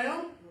who I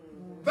am?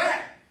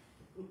 That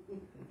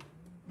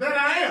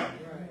I am.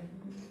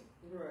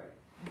 Right.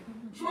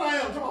 That's what I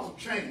am. I'm talking about some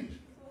change.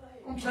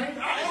 I'm change.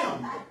 I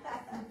am.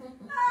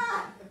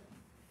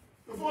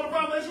 Before the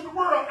foundation of the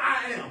world,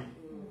 I am.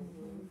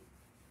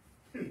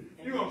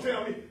 You're going to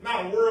tell me,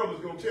 now the world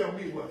is going to tell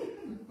me what?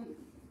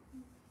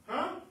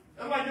 Huh?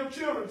 That's like your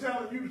children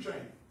telling you to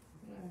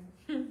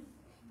change.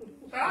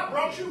 I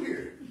brought you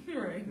here.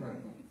 Right.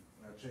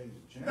 I changed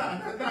the change.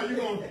 Now you're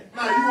going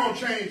to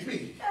change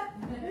me.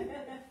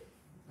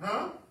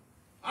 Huh?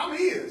 I'm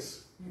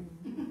his.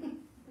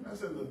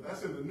 That's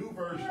in the new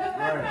version.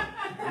 Right.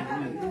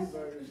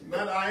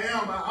 That I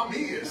am, I'm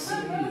his.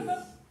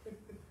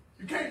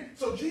 You can't.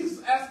 So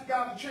Jesus asked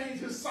God to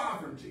change his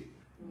sovereignty.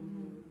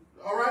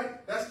 All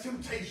right? That's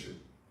temptation.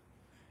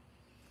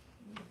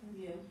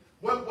 Yeah.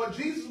 What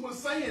Jesus was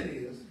saying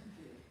is,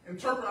 I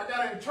got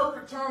to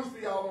interpret tongues for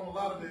y'all on a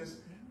lot of this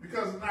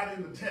because it's not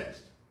in the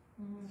text.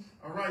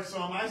 All right? So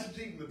I'm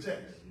eisegeting the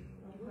text.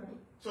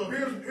 So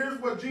here's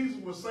what Jesus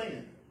was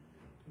saying.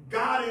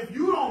 God, if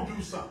you don't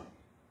do something,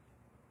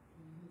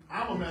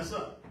 I'm going to mess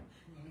up.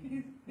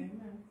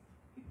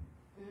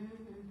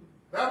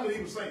 That's what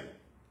he was saying.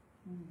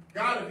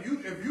 God, if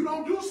you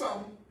don't do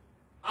something,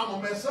 I'm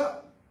going to mess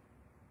up.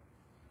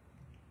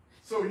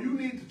 So you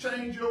need to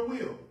change your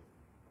will.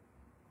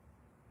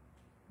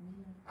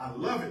 I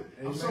love it.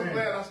 Amen. I'm so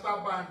glad I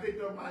stopped by and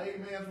picked up my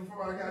amens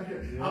before I got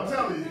here. Yeah. I'm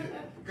telling you,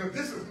 because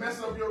this is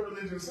messing up your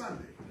religion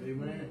Sunday.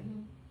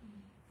 Amen.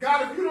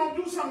 God, if you don't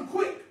do something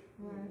quick,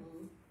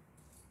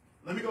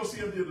 let me go see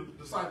if the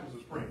disciples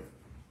is praying.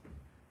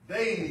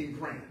 They ain't even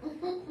praying.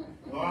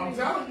 Well, I'm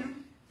telling you,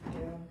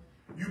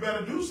 you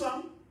better do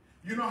something.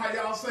 You know how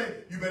y'all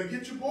say, you better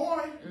get your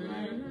boy.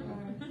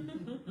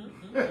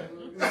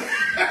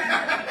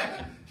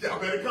 Y'all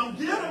better come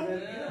get him.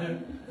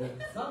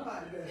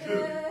 Somebody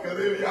because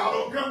if y'all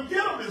don't come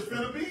get him, it's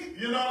going to be,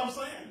 you know what I'm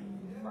saying?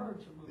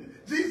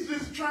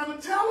 Jesus is trying to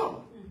tell him.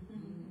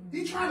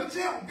 He's trying to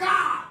tell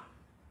God.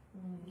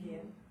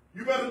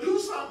 You better do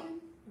something.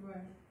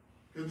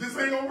 Because this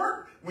ain't going to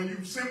work. When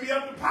you send me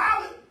up to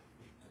Pilate,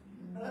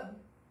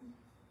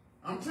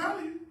 I'm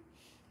telling you,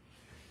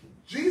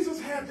 Jesus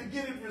had to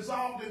get it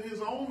resolved in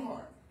his own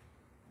heart.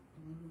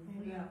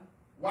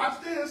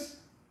 Watch this.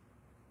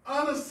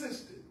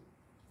 Unassisted.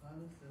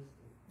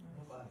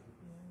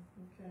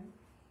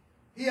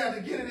 He had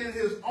to get it in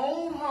his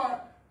own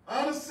heart,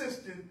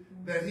 unassisted,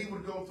 that he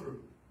would go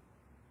through.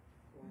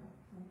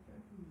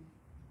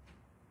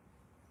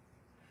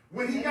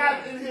 When he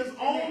got it in his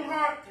own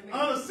heart,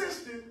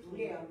 unassisted,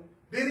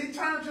 then he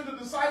turned to the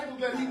disciples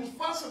that he was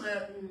fussing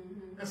at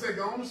and said,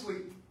 go on to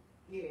sleep.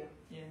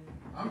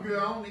 I'm good.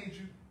 I don't need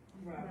you.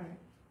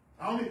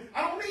 I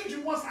don't need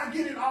you once I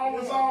get it all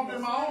resolved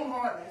in my own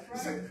heart.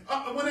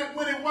 Right. When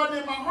it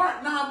wasn't in my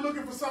heart, now I'm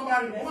looking for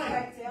somebody to blame.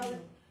 Right.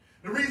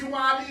 The reason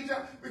why I need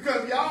y'all,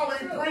 because y'all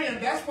ain't praying.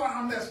 That's why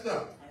I'm messed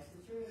up.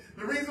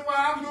 The reason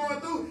why I'm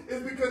going through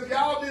is because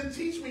y'all didn't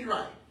teach me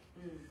right.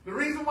 The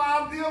reason why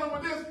I'm dealing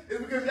with this is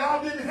because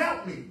y'all didn't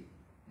help me.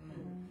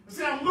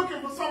 See, I'm looking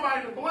for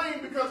somebody to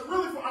blame because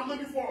really I'm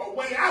looking for a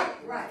way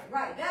out. Right,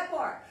 that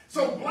part.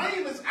 So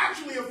blame is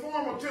actually a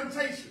form of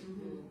temptation.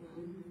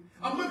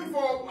 I'm looking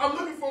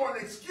for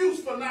an excuse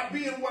for not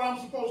being what I'm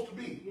supposed to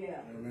be.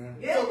 Yeah. Amen.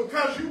 So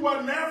because you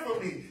wasn't there for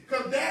me,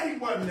 because daddy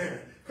wasn't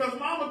there, because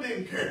mama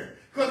didn't care,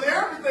 because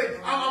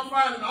everything, I'm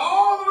finding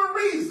all of the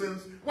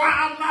reasons why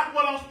I'm not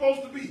what I'm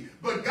supposed to be.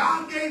 But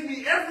God gave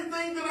me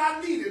everything that I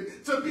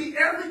needed to be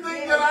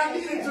everything that I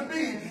needed to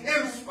be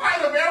in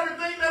spite of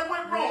everything that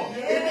went wrong.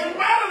 It didn't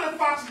matter that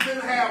foxes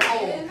didn't have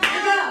holes. It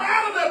didn't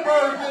matter that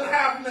birds didn't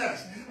have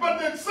nests. But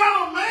the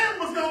Son of Man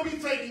was going to be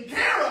taken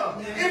care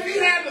of. If he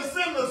had to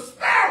send the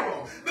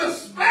sparrow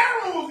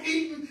was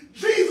eating,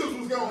 Jesus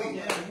was going to eat.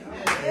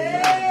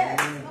 Yes.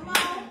 Come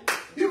on.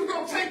 He was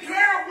going to take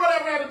care of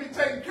whatever had to be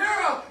taken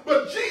care of,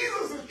 but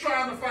Jesus is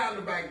trying to find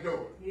the back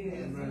door. Yes.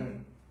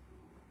 Amen.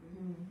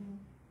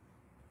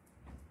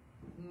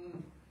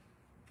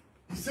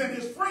 He sent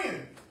his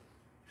friend.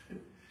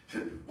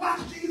 Watch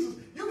Jesus.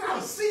 You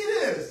got to see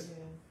this.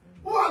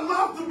 Oh, I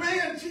love the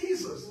man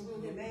Jesus.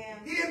 Amen.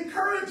 He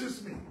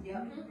encourages me.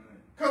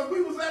 Because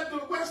we was at the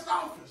West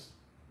office.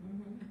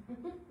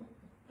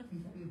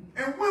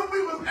 And when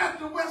we was at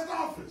the West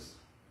office,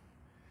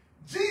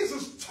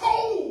 Jesus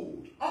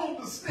told on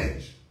the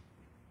snitch.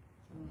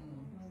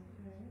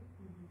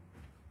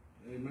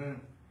 Amen.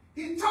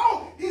 He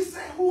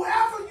said,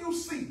 whoever you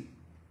see,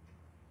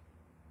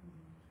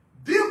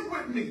 deal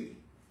with me.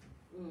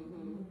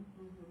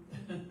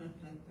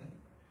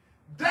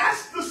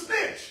 That's the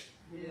snitch.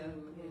 Yeah.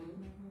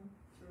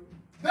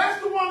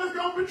 That's the one that's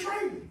going to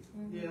betray me.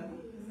 Yeah.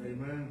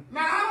 Amen.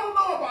 Now, I don't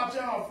know about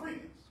y'all friends.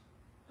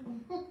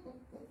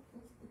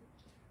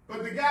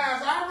 But the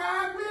guys I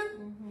ride with,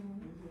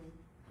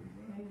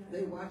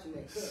 They watching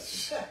that cup.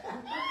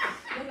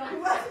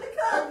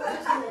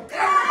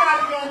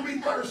 everybody going to be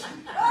thirsty.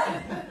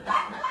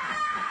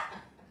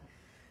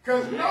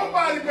 Because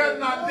nobody better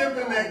not dip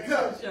in that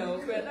cup.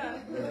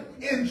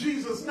 In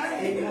Jesus'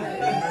 name.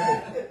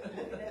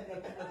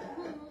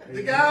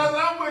 The guys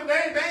I'm with,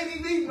 they ain't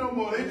even eating no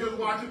more. They just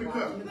watching the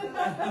cup.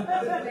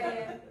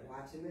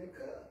 Watching that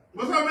cup.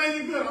 What's up, man?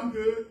 You good? I'm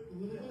good.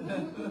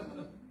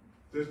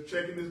 Just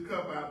checking this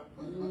cup out.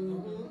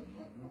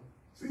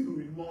 See who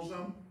you want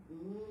something?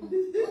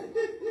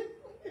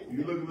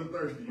 You looking for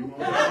thirsty. You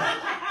want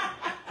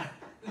something?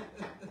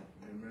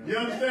 You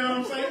understand what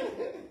I'm saying?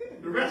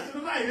 The rest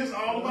of the night, it's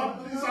all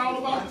about the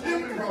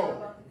dipping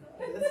bowl.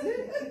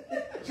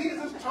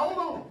 Jesus told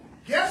them.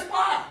 Guess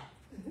why?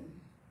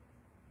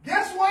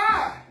 Guess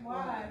why?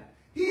 Why?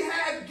 He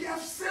had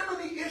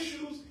Gethsemane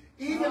issues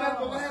even at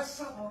the Last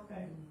Supper.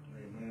 Okay.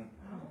 Amen.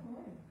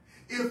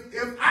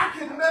 If I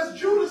can mess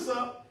Judas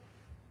up,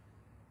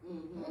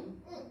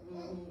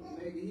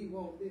 Maybe he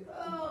won't be.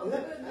 Oh,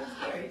 goodness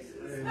gracious.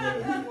 and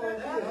if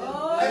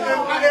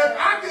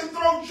I can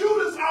throw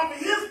Judas off of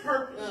his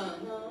purpose,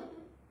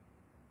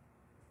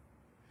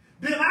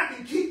 then I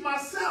can keep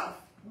myself.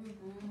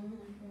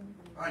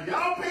 Are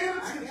y'all paying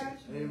attention?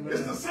 Amen.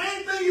 It's the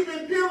same thing you've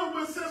been dealing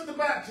with since the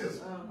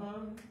baptism.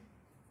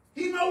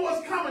 He knows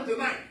what's coming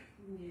tonight.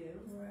 Yeah,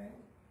 right.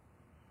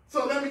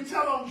 So let me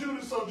tell on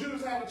Judas so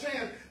Judas have a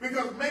chance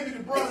because maybe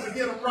the brothers will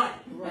get him right.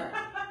 Right.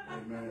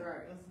 Amen.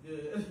 Right.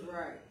 That's good.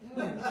 Right.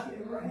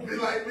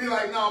 Be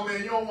like, no,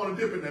 man, you don't want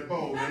to dip in that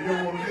bowl, man. You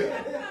don't want to dip.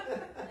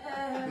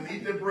 Just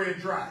eat that bread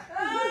dry.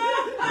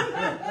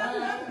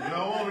 You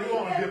don't want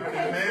to dip in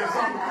that, man.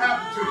 Something will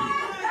happen to you.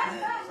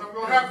 Something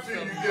going to happen to you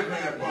if you dip in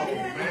that bowl,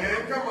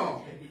 man. Come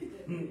on.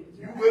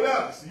 You with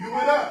us. You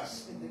with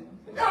us.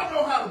 Y'all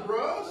know how to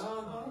brush.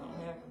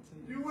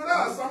 You with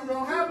us. Something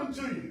going to happen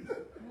to you.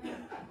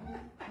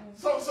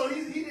 So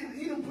he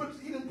didn't put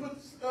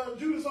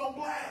Judas on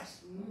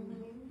blast.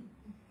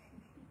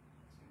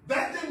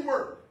 That didn't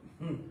work.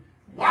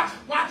 Watch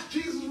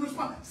Jesus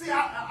respond. See,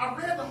 I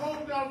read the whole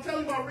thing. I'll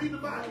tell you about reading the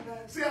Bible.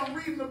 See, I'm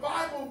reading the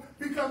Bible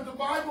because the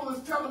Bible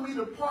is telling me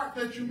the part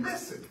that you're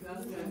missing.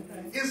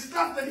 It's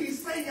stuff that he's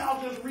saying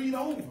y'all just read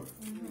over.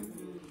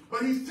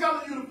 But he's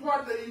telling you the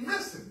part that he's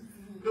missing.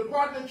 The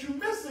part that you're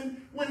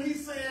missing when he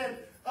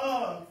said,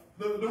 the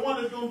one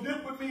that's going to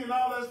dip with me and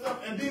all that stuff,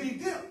 and then he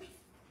dipped.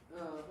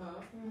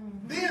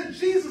 Then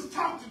Jesus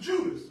talked to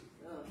Judas.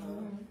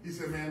 He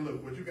said, man,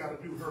 look, what you got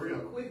to do, hurry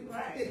up.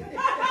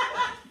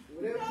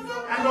 I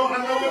know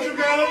what you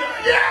got to do.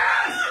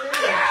 Yes!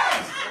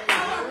 Yes!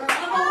 I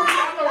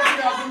know what you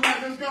got to do. Now,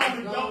 just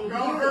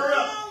go hurry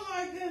up. Oh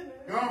my goodness.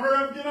 Go hurry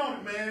up and get on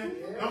it, man.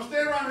 Don't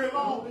stay around here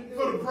long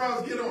for the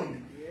bros get on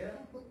you.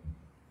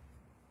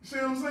 You see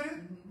what I'm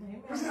saying?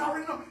 Because I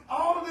already know.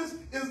 All of this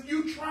is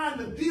you trying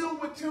to deal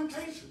with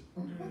temptation.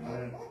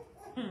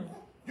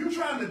 You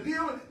trying to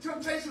deal with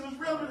temptation is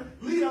real.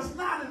 Lead us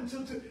not into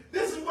temptation.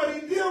 This is what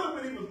he dealing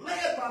with. He was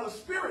led by the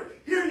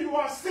Spirit. Here you are.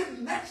 start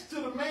sitting next to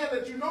the man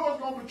that you know is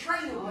going to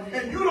betray you,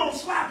 and you don't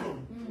slap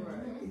him.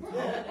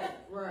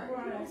 Right.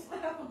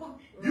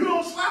 You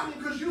don't slap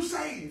him because you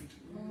saved.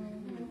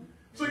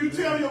 So you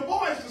tell your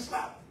boys to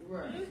slap him.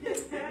 Right.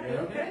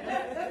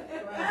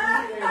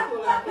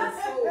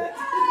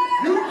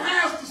 You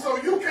pastor, so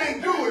you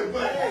can't do it,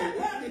 but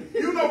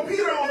you know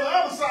Peter on the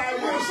other side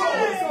with a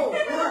sword.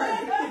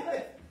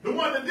 The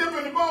one that dipped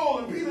in the bowl,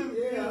 and Peter.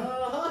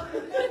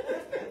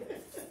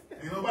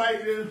 Ain't nobody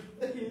there.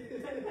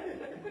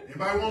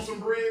 Anybody want some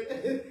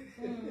bread?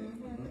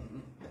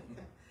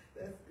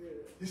 That's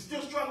good. You're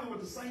still struggling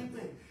with the same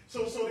thing.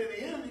 So then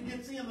the enemy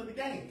gets into the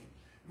game.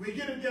 When you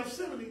get in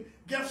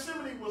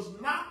Gethsemane was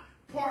not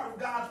part of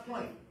God's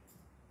plan.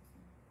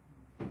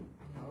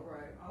 All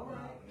right.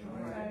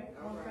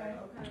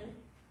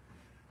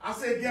 I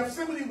said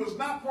Gethsemane was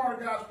not part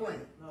of God's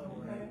plan.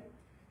 Okay.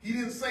 He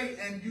didn't say,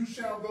 and you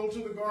shall go to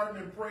the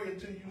garden and pray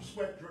until you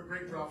sweat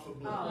great drops of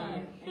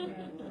blood.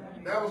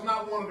 That was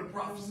not one of the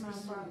prophecies.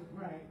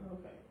 Right.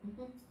 Okay.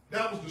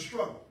 That was the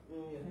struggle.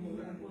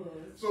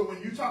 So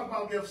when you talk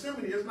about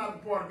Gethsemane, it's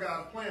not part of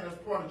God's plan. That's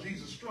part of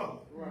Jesus'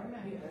 struggle. Right.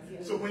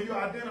 So when you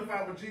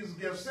identify with Jesus'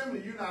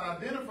 Gethsemane, you're not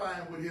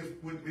identifying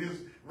with his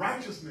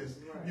righteousness.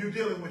 Right. You're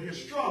dealing with his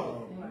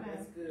struggle.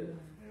 That's good.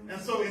 And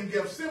so in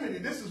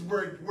Gethsemane, this is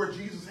where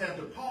Jesus had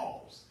to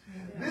pause.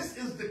 This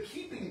is the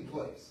keeping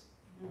place.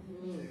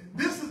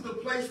 This is the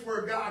place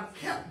where God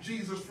kept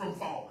Jesus from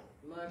falling.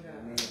 My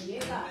God.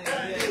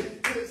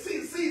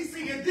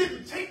 See, it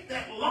didn't take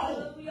that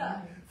long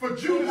for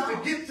Judas to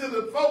get to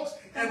the folks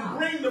and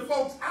bring the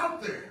folks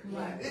out there.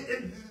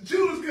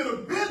 Judas could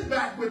have been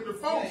back with the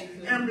folks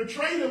and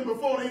betrayed them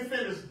before they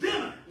finished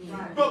dinner.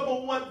 But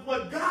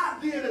what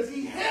God did is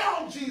he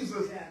held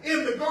Jesus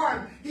in the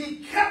garden. He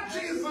kept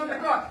Jesus in the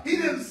garden. He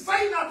didn't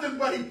say nothing,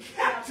 but he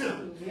kept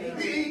him.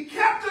 He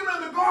kept him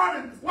in the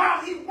garden while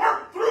he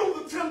worked through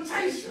the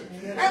temptation.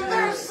 And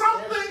there's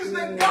some things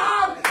that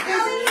God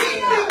is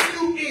keeping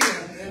you in.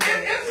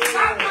 It's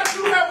not that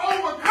you have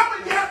overcome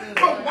it yet,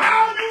 but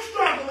while you're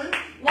struggling,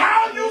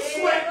 while you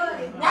sweat,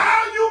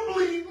 while you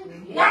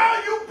bleeding,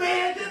 while you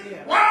begging,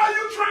 while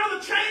you trying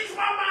to change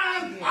my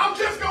mind, I'm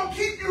just going to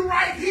keep you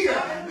right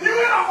here. You're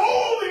in a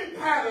holding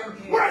pattern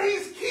where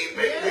he's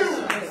keeping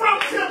you from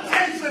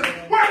temptation,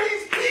 where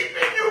he's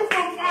keeping you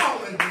from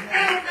falling.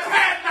 And if it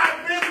had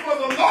not been for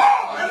the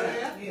Lord.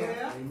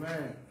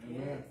 Amen.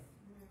 Amen.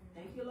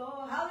 Thank you,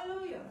 Lord.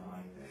 Hallelujah.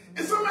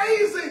 It's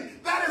amazing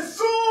that as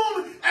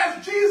soon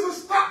as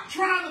Jesus stopped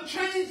trying to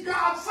change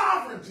God's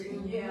sovereignty,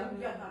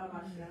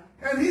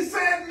 and he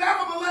said,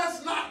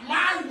 nevertheless, not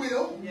my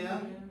will,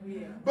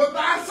 but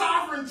thy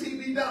sovereignty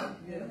be done.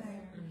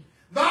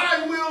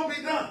 Thy will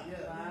be done.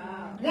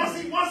 Once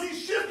he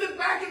shifted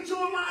back into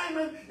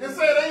alignment and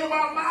said, it ain't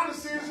about my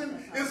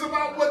decision, it's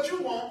about what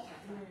you want.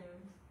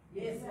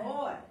 Yes,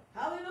 Lord.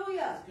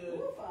 Hallelujah.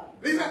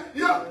 He said,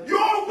 your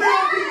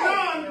will be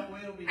done.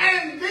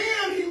 And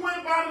then he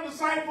went by the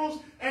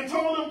disciples and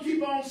told them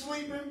keep on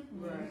sleeping.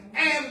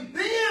 And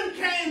then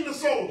came the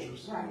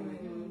soldiers.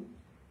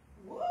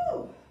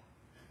 Woo.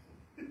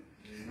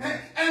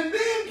 And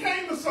then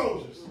came the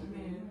soldiers.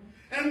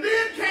 And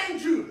then came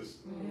Judas.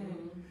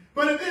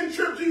 But it didn't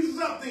trip Jesus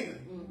up then.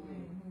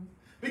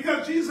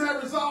 Because Jesus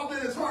had resolved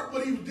in his heart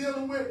what he was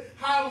dealing with,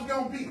 how it was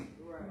going to be.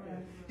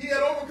 He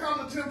had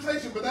overcome the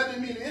temptation, but that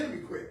didn't mean the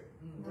enemy quit.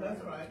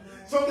 That's right.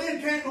 So then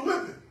came the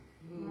whipping.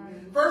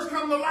 First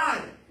come the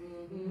lion.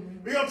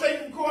 We're going to take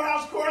you from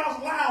courthouse to courthouse,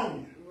 lie on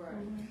you.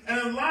 And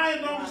if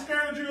lion don't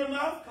discourage you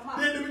enough,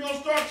 then we're going to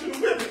start you to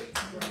whipping.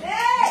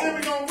 Then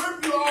we're going to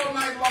whip you all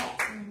night long.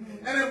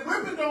 And if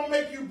whipping don't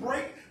make you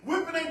break,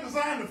 whipping ain't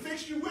designed to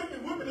fix you.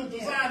 Whipping is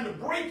designed to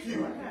break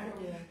you.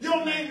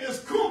 Your name is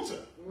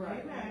Kunta.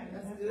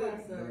 That's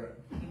good, sir.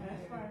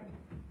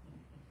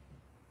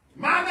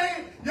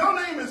 Your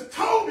name is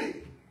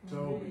Toby.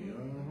 Toby.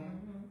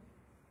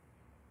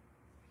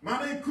 My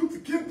name is Kunta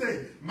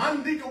Kinte,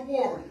 Mandika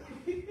Warrior.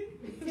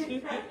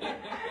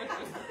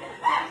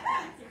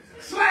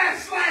 //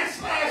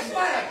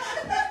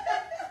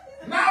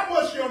 Now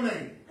what's your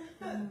name?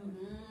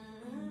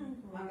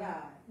 My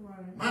God.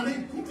 My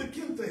name is Kunta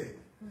Kinte.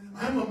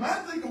 I'm a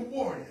Mandika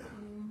Warrior.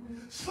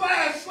 //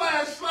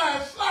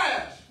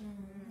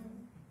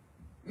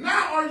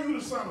 Now are you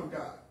the Son of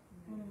God?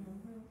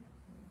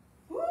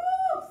 Woo!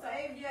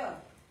 Savior.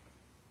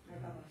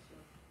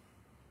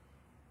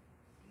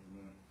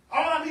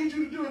 All I need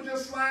you to do is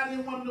just slide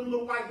in one of them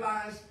little white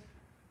lines.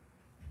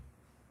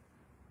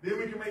 Then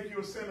we can make you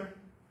a sinner.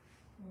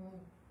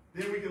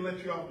 Then we can let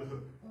you off the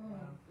hook.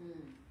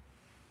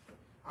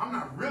 I'm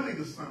not really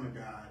the Son of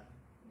God.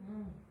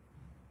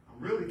 I'm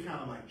really kind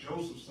of like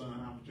Joseph's son.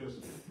 I'm just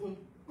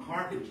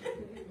carpenter.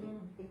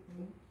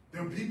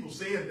 Them people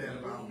said that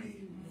about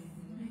me.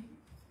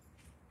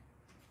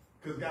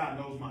 Because God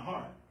knows my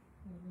heart.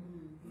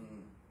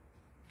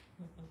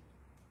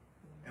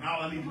 And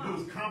all I need to do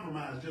is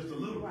compromise just a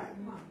little bit.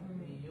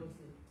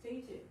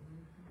 Teach it.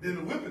 Then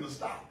the whipping will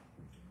stop.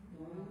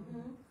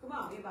 Come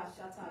on, give us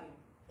shot time.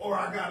 Or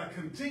I got to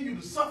continue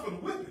to suffer the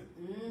whipping.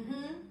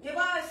 Give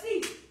us a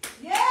seat.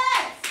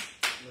 Yes!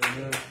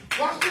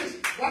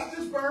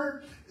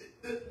 Gettysburg,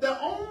 the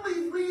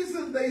only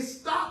reason they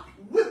stopped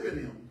whipping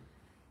him,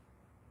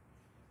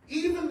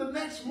 even the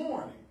next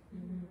morning,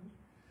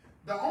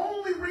 the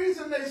only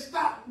reason they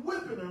stopped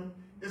whipping him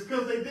is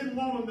because they didn't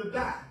want him to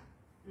die.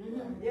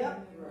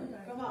 Yep.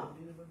 Come on.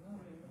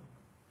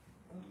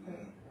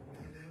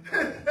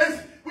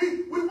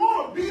 we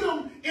want to beat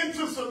them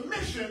into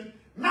submission,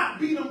 not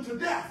beat them to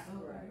death.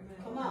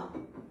 Come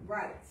on.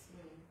 Right.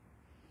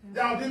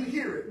 Y'all didn't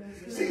hear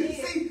it.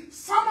 See,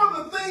 some of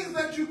the things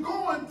that you're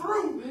going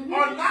through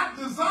are not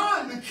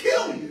designed to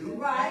kill you.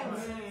 Right.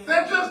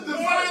 They're just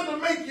designed to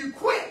make you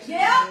quit.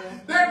 Yeah.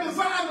 They're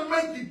designed to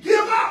make you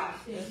give up.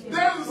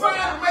 They're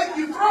designed to make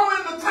you throw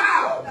in the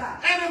towel.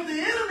 And if the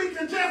enemy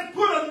can just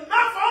put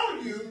enough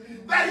on you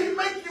that he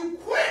make you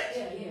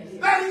quit,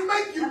 that he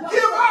make you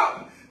give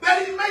up,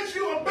 that he makes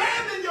you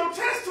abandon your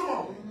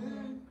testimony,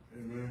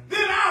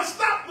 then I'll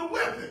stop the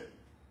whipping.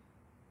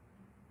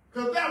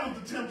 Because that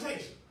was the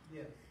temptation.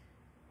 Yes.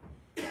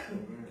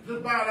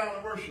 Just bow down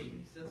and worship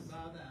me. Just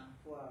bow down.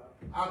 Wow.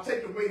 I'll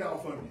take the weight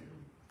off of you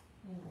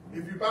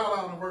if you bow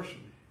down and worship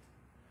me.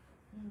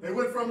 They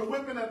went from the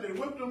whipping that they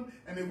whipped them,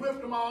 and they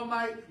whipped them all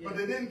night, but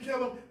they didn't kill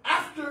them.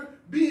 After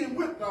being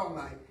whipped all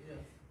night,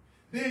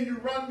 then you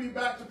run me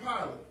back to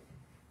Pilate,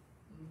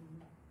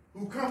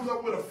 who comes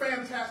up with a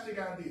fantastic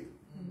idea.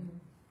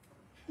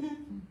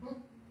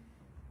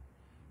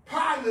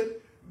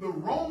 Pilate, the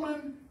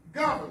Roman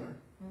governor,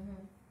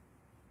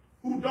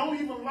 who don't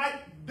even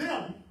like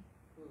them,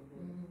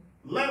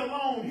 let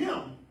alone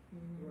him,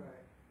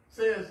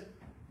 says,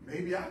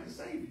 maybe I can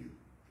save you.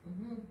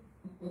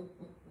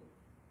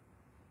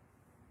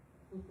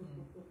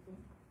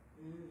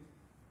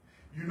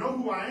 You know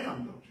who I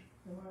am, don't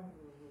you?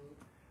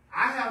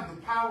 I have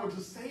the power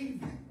to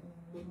save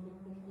you.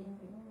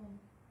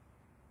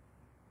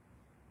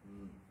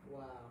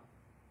 Wow.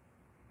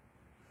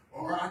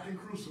 Or I can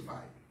crucify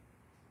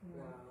you.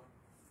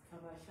 Wow.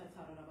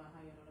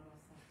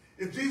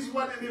 If Jesus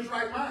wasn't in his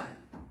right mind,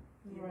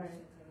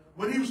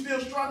 when he was still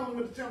struggling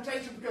with the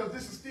temptation, because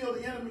this is still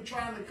the enemy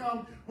trying to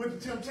come with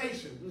the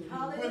temptation,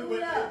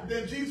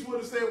 then Jesus would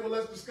have said, well,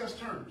 let's discuss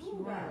terms.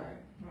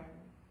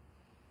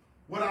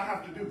 What I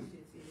have to do.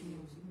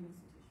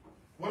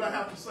 What I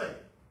have to say.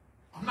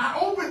 I'm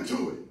not open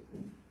to it.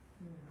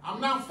 I'm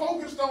not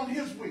focused on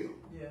his will.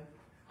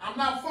 I'm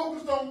not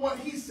focused on what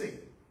he said.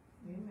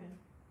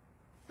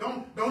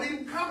 Don't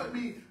even come at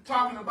me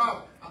talking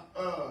about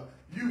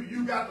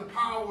you got the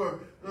power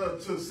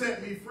to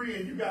set me free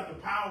and you got the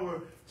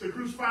power to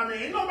crucify me.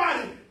 Ain't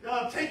nobody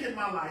taking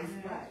my life.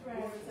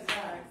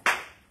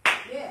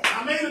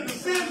 I made a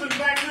decision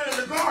back there in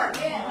the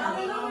garden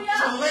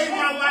to lay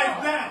my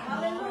life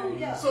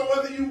down. So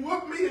whether you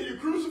whoop me or you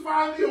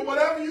crucify me or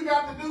whatever you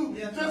got to do,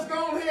 just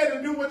go ahead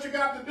and do what you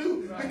got to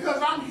do.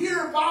 Because I'm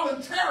here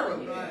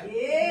voluntarily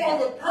for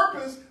the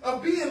purpose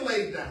of being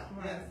laid down.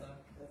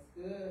 That's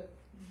good.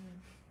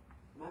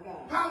 My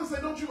God. Pilate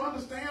said, don't you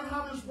understand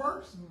how this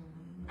works?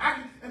 Now,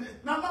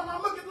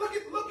 look at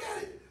it.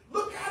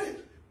 Look at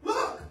it.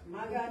 Look.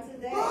 My God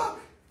today. Look.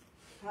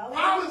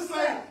 Pilate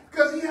said,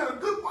 because he had a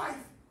good wife.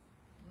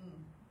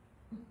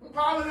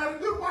 Pilate had a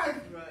good wife.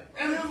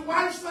 And his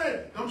wife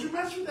said, don't you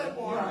mess with that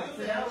boy.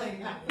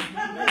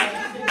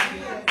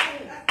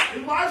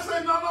 His wife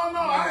said, no,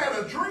 I had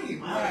a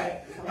dream.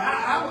 I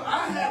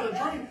had a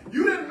dream.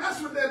 You didn't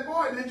mess with that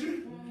boy, did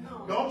you?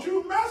 No. Don't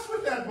you mess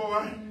with that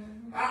boy.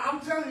 I'm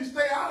telling you,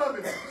 stay out of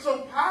it.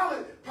 So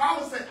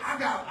Pilate said, I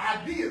got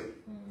an idea.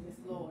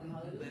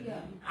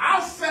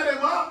 I'll set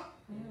him up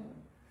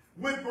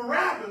with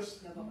Barabbas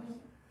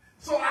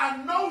so I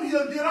know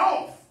he'll get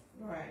off.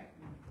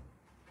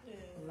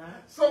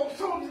 So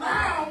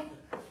now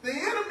the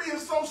enemy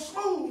is so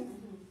smooth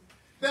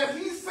that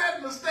he's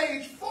setting the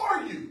stage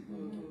for you.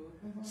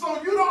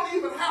 So you don't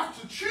even have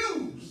to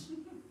choose.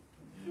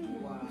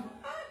 Wow.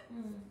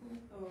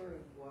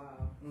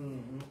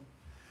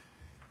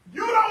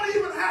 You don't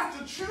even have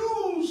to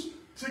choose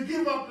to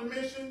give up the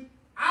mission.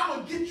 I'm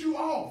going to get you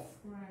off.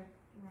 Wow.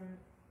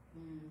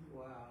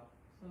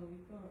 So we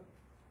thought.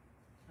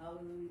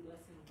 Hallelujah.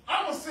 Blessing.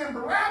 I'm going to send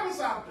Barabbas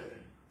out there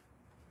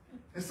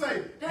and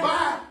say,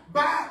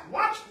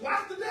 watch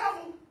the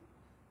devil.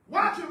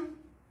 Watch him.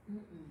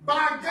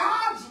 By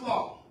God's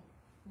law.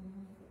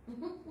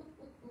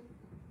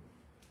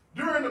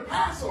 During the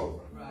Passover.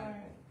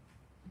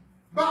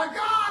 By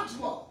God's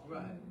law.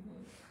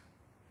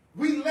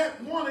 We let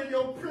one of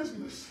your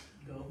prisoners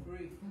go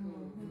free.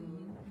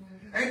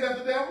 Ain't that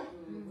the devil?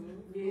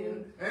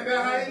 Yeah. Ain't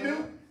that how you do?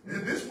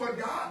 And this is what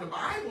God, the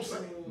Bible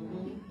says.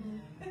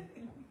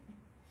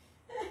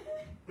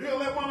 We're going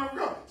to let one of them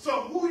go.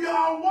 So who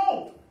y'all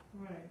want?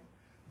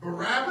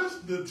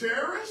 Barabbas, the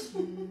terrorist?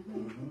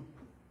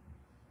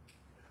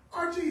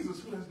 Or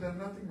Jesus, who has done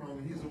nothing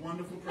wrong? He's a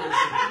wonderful person.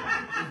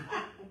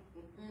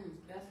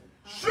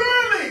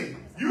 Surely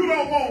you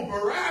don't want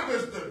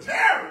Barabbas, the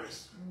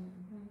terrorist.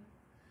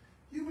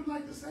 You would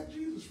like to set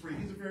Jesus free.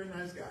 He's a very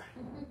nice guy.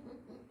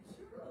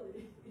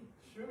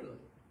 Surely.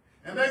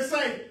 And they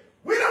say,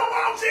 we don't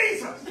want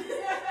Jesus.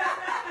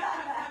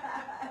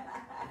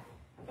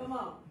 Come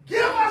on.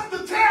 Give us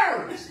the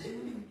terrorist.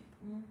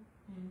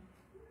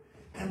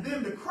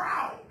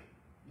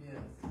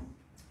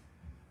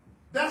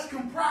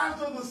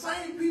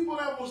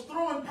 was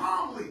throwing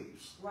palm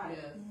leaves. Right.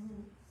 Yes.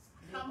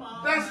 Come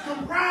on. That's now.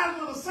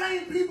 comprised of the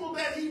same people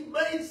that he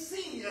made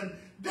see and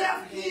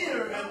deaf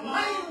hear and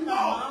lame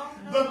walk.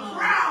 The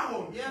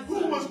crowd Yes,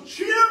 who sir. was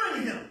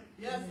cheering him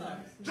Yes, sir.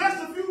 just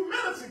a few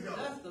minutes ago.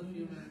 Just a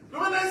few minutes.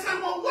 When they said,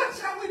 well, what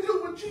shall we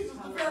do with Jesus,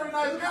 the very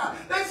nice guy?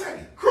 They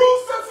said,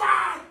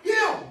 crucify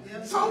him.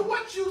 Yes, So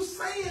what you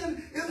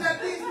saying is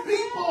that these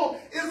people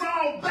is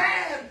all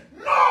bad?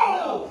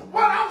 No.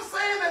 What I'm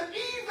saying is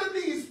even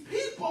these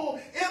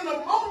people in the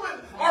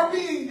moment are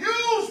being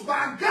used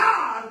by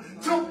God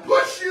to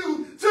push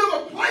you to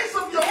the place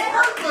of your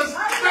purpose,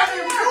 that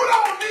if you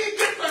don't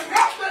get the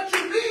help that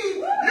you need,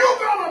 you're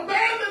going to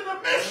abandon the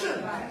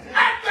mission.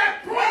 At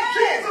that point,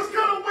 Jesus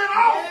could have went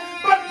off,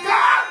 but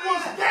God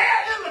was there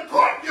in the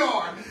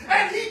courtyard,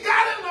 and he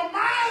got in the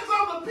minds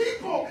of the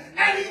people,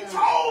 and he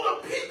told the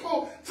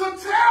people to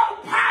tell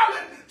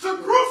Pilate to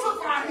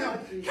crucify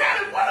him.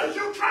 Kenneth, what is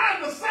you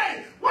trying to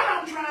say? What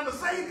I'm trying to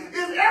say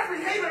is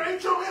every hater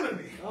ain't your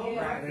enemy.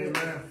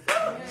 Amen.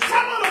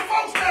 Some of the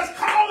folks that's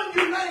calling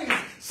you names,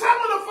 some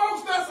of the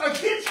folks that's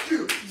against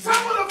you,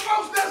 some of the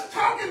folks that's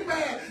talking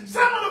bad,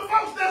 some of the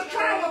folks that's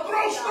trying to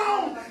throw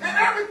stones and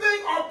everything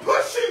are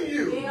pushing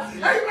you.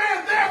 Amen.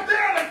 They're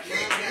there to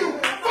keep you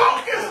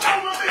focused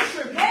on the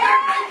mission.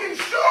 They're making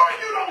sure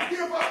you don't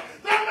give up.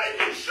 They're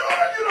making sure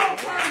you don't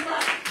turn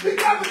back.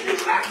 Because if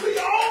you left to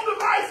your own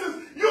devices,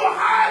 you'll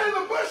hide in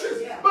the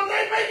bushes, but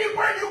they make it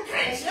where you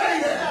can't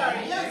stay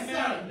there. Yes,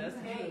 sir. That's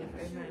good.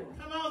 Amen.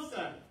 Come on,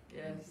 sir.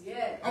 Yes.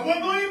 Yes. I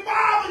wasn't going to even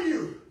bother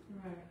you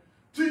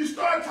till you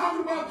start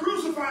talking about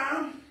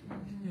crucifying.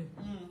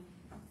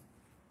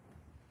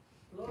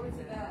 Glory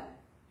to God.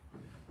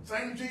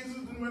 Same Jesus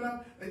and went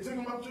up. They took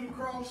him up to the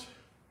cross.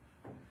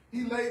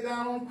 He laid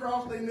down on the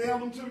cross. They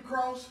nailed him to the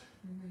cross.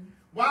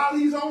 While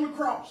he's on the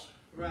cross,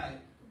 Right.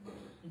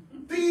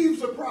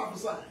 thieves are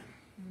prophesying.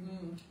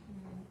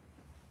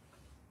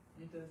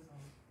 It does so.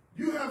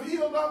 You have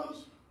healed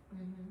others.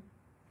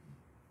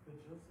 But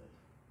you'll say.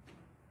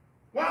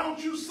 Why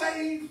don't you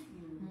save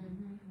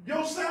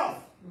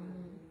yourself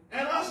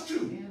and us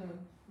too?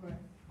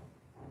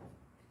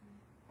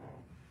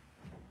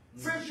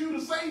 Since you're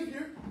the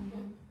Savior,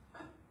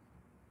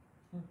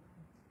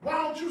 why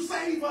don't you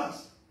save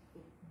us?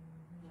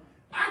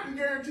 I can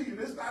guarantee you,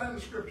 this is not in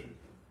the scripture,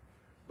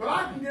 but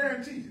I can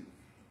guarantee you,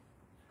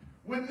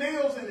 with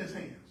nails in his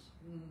hands,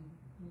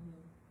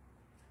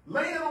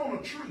 laying on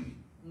a tree,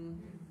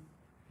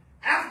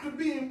 after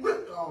being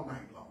whipped all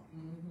night long,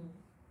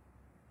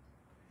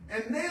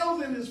 and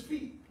nails in his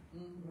feet,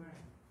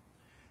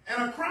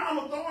 and a crown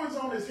of thorns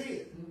on his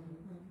head.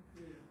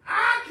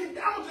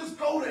 I'll just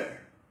go there.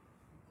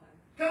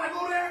 Can I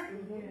go there?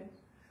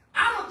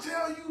 I'm going to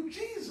tell you,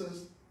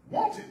 Jesus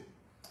wanted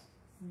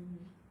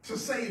to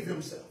save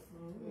himself.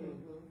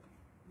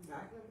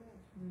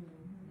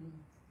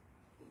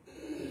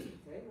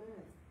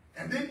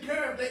 And didn't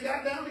care if they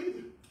got down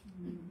either.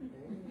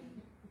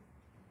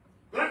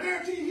 But I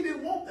guarantee you he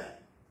didn't want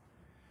that.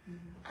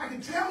 I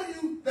can tell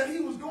you that he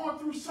was going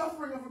through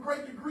suffering of a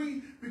great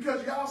degree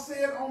because y'all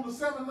said on the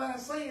 7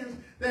 last sayings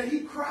that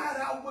he cried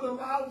out with a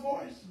loud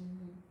voice.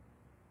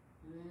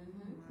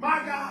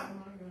 My God,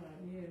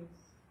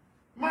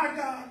 my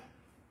God,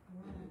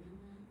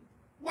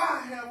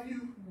 why have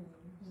you?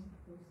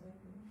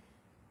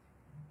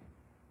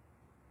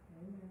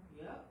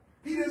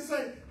 He didn't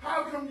say,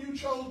 how come you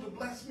chose to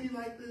bless me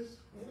like this?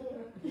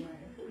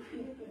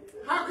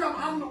 How come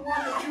I'm the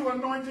one that you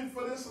anointed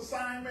for this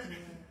assignment?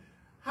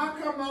 How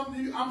come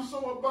I'm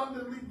so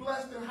abundantly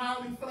blessed and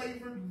highly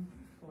flavored?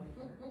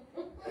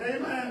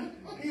 Amen.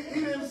 He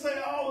didn't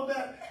say all of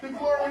that. The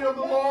glory of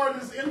the Lord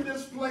is in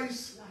this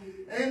place.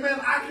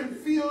 Amen. I can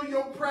feel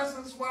your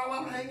presence while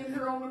I'm hanging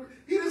here on the...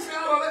 He didn't say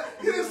all of that.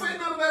 He didn't say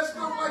none of that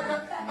stuff like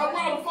that. And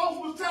while the folks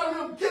was telling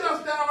him, get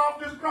us down off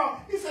this cross,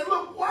 he said,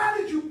 look, why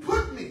did you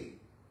put me?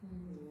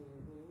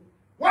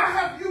 Why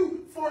have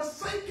you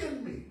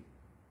forsaken me?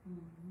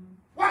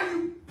 Why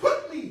you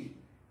put me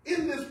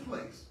in this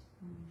place?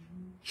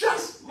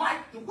 Just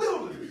like the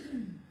wilderness.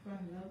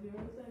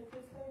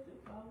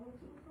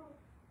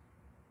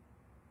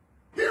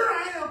 Here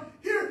I am,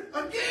 here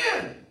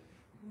again.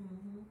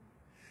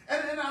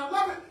 And I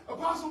love it,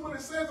 Apostle, when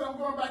it says, I'm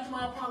going back to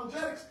my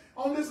apologetics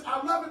on this,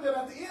 I love it that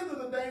at the end of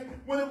the day,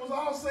 when it was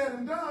all said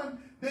and done,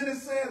 then it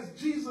says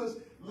Jesus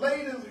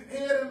laid his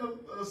head in the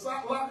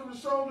lock of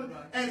his shoulder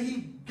and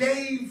he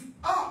gave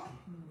up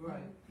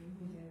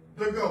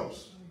the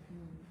ghost.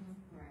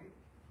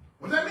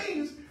 What that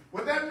means,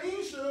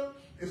 Shug,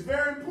 is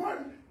very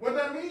important. What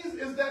that means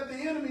is that the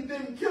enemy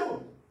didn't kill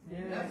him.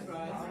 That's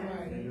right.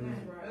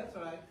 That's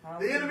right.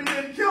 The enemy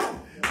didn't kill him.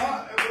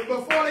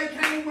 Before they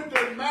came with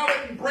the mallet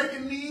and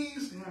breaking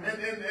knees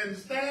and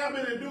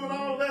stabbing and doing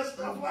all that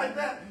stuff like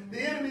that, the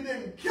enemy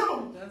didn't kill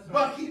him,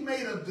 but he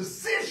made a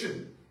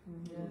decision.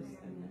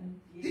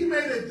 He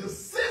made a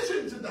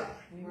decision to die.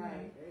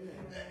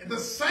 The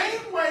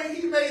same way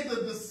he made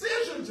the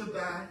decision to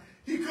die,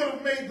 he could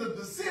have made the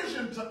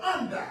decision to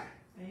undie.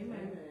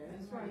 Amen.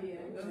 That's right. Yeah.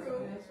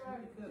 That's right.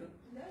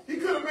 He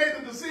could have made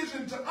the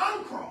decision to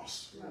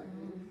uncross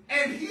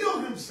and heal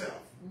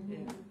himself.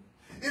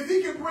 If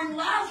he can bring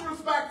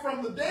Lazarus back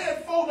from the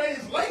dead 4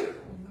 days later,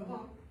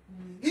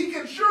 he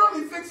can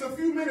surely fix a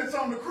few minutes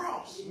on the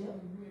cross.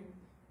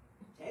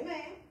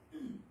 Amen.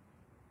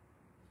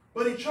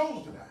 But he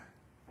chose to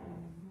die.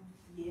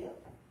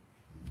 Yep.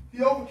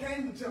 He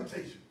overcame the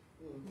temptation.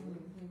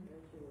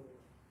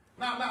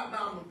 Now,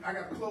 I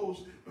got to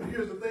close, but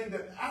here's the thing,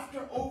 that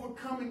after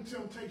overcoming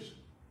temptation,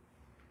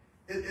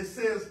 it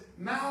says,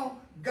 now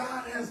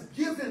God has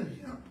given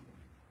him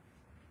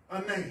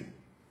a name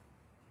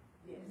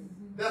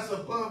that's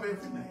above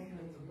every name.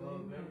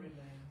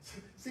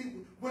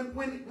 See,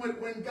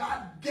 when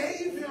God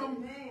gave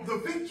him the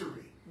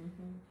victory,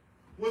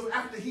 was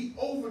after he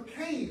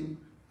overcame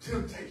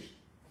temptation.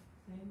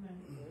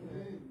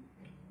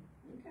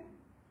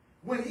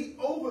 When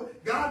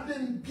God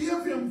didn't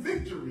give him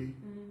victory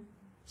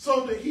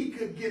so that he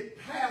could get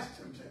past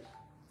temptation.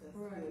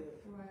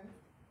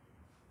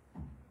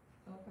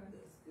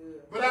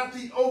 But after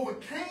he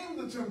overcame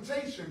the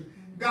temptation,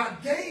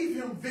 God gave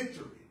him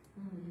victory.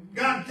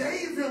 God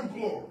gave him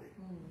glory.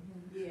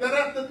 That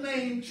at the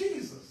name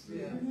Jesus,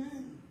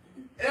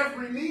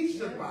 every knee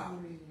should bow.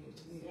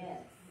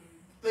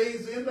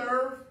 Things in the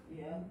earth,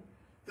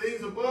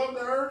 things above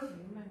the earth,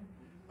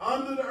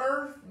 under the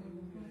earth,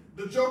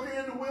 the joker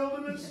in the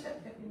wilderness,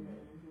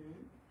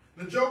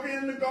 the joker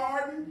in the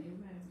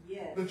garden,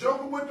 the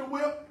joker with the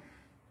whip,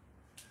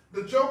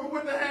 the joker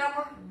with the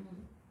hammer,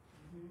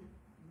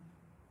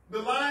 the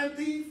lion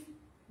thief,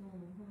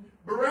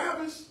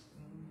 Barabbas,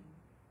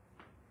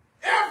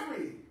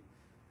 every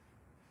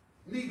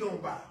knee gonna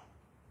bow.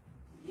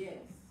 Yes.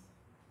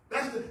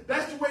 That's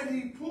the way that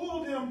he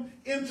pulled him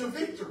into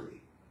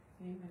victory.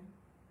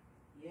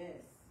 Yes.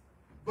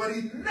 But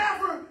he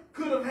never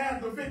could have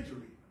had the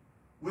victory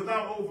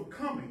without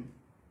overcoming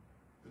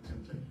the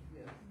temptation.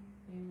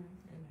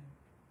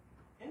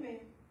 Amen.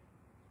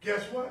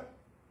 Guess what?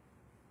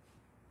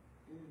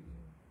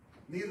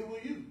 Neither will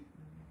you.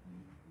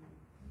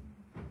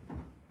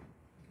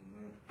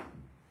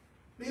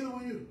 Neither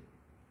will you.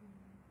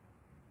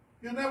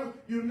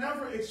 You'll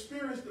never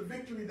experience the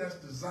victory that's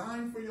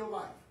designed for your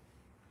life.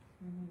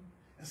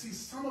 And see,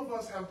 some of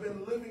us have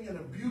been living in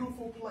a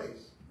beautiful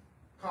place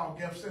called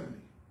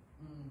Gethsemane.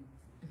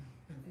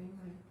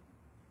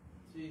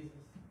 Jesus.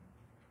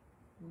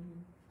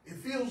 It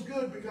feels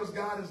good because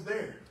God is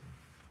there.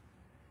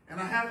 And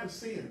I haven't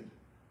sinned.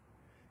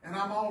 And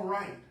I'm all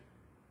right.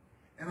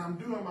 And I'm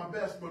doing my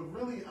best. But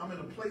really, I'm in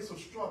a place of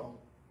struggle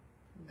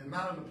and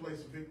not in a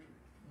place of victory.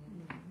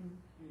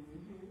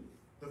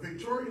 The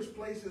victorious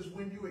place is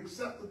when you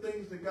accept the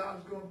things that God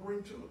is going to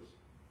bring to us.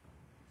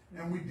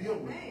 And we deal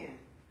with them.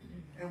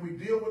 And we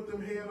deal with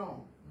them head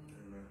on.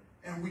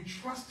 And we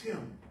trust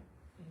him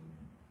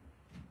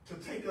to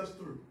take us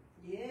through.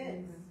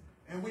 Yes.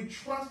 And we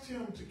trust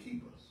him to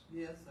keep us.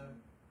 Yes, sir.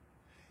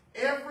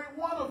 Every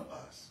one of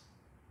us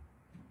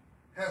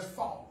has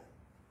fallen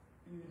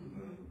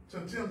to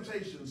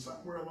temptation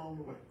somewhere along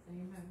the way.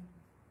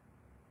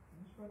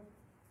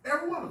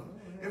 Every one of us.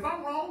 If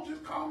I'm wrong,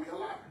 just call me a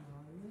liar.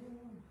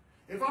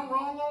 If I'm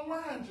wrong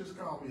online, just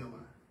call me a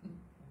liar.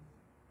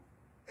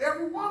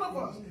 Every one of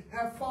us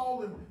have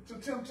fallen to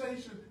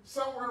temptation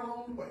somewhere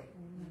along the way.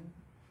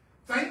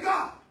 Thank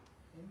God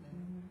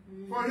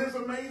for his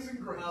amazing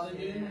grace.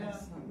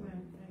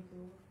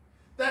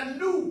 That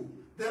knew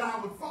that I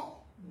would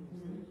fall.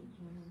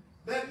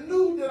 That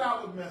knew that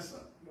I would mess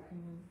up.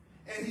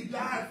 And he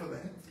died for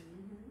that.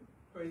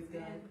 Praise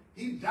God.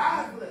 He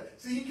died for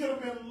that. See, he could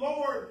have been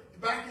lowered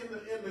back in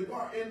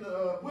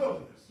the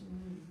wilderness.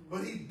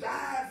 But he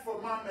died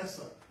for my mess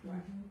up.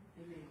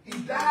 He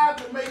died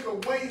to make a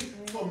way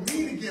for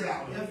me to get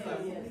out of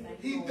it.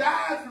 He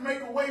died to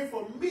make a way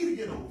for me to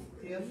get over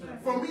it.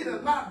 For me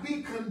to not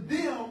be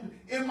condemned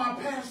in my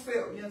past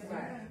failure.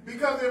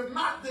 Because if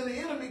not, then the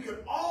enemy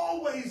could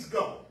always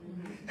go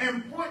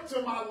and point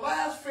to my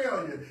last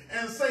failure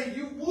and say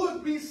you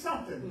would be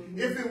something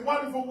if it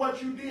wasn't for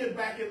what you did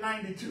back in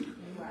 92.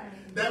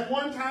 That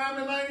one time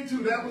in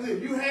 92, that was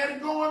it. You had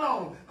it going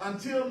on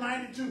until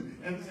 92.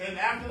 And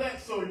after that,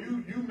 so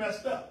you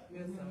messed up.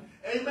 Yes,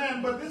 sir.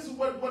 Amen. But this is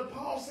what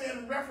Paul said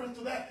in reference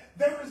to that.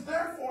 There is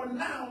therefore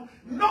now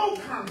no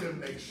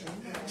condemnation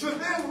to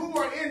them who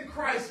are in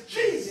Christ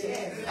Jesus.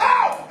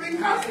 Oh,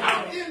 because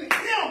I'm in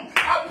him.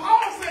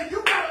 Paul said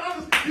you got to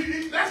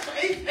understand. That's the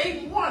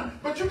 8:1.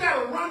 But you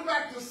got to run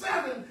back to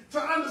 7 to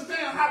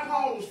understand how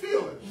Paul was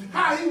feeling.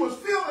 How he was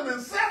feeling in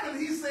 7,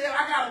 he said,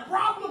 I got a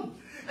problem.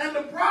 And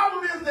the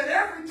problem is that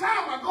every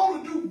time I go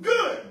to do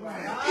good,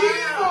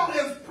 evil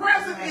is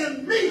present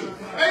in me.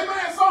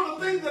 Amen. So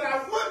the thing that I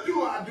would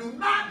do, I do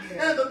not.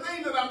 And the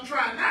thing that I'm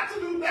trying not to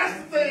do, that's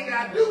the thing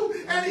I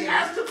do. And he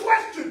asked the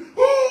question,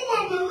 who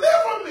will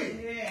deliver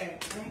me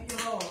Thank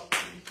you, Lord.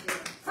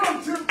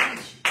 from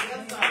temptation?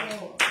 Yes,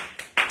 Lord.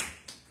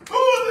 Who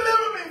will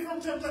deliver me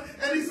from temptation?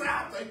 And he said,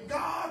 I thank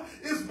God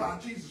it's by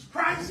Jesus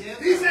Christ. Yes.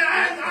 He said,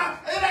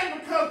 it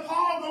ain't because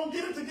Paul don't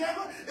get it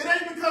together. It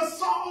ain't because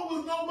Saul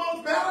was no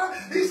much better.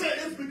 He said,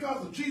 it's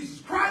because of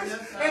Jesus Christ.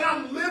 Yes, and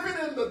I'm living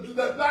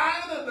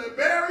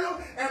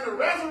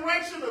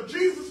resurrection of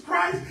Jesus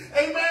Christ,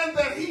 amen,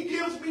 that he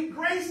gives me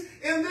grace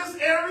in this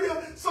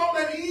area so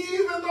that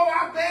even though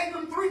I begged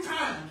him 3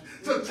 times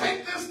to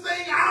take this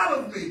thing out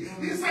of me,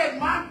 he said,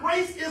 my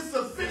grace is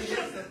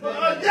sufficient.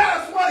 Yeah,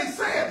 that's what he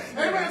said.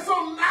 Amen.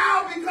 So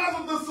now, because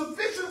of the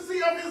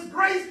sufficiency of his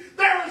grace,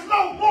 there is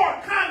no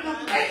more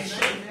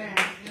condemnation.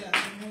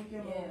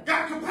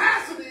 Got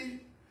capacity,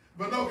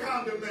 but no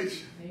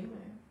condemnation.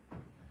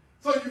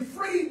 So you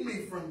freed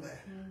me from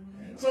that.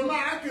 So now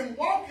I can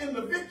walk in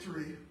the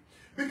victory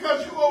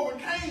because you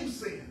overcame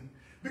sin,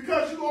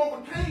 because you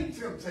overcame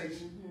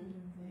temptation.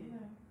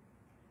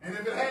 And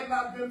if it had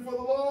not been for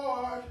the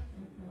Lord,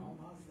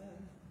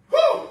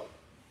 whew,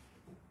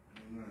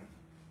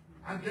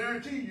 I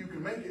guarantee you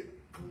can make it.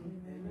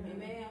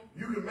 Amen.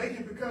 You can make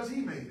it because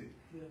he made it.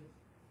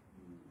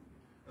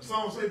 The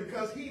song say,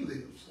 because he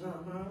lives,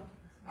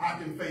 I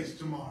can face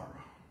tomorrow.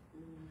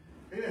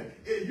 Amen.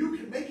 You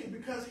can make it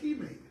because he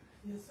made it.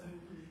 Yes, sir.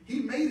 He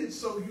made it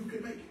so you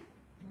can make it.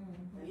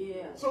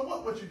 Yeah. So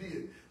what you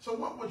did? So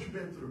what you've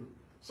been through?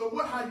 So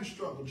how you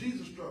struggled?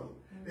 Jesus struggled.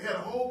 They had a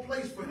whole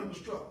place for him to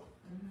struggle.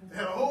 They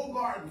had a whole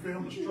garden for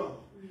him to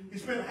struggle. He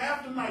spent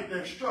half the night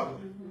there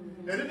struggling.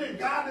 And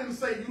God didn't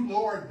say, you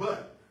Lord,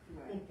 but.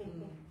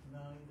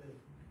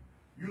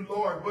 You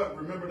Lord, but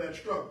remember that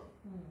struggle.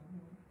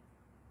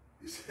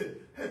 He said,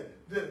 hey,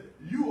 that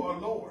you are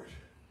Lord.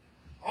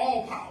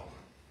 All power.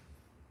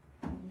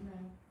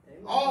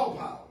 All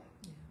power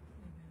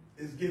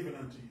is given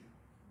unto you.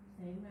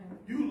 Amen.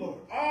 You, Lord,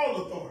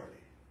 all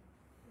authority,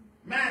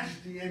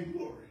 majesty, and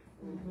glory.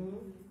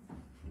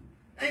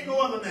 Ain't no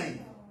other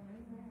name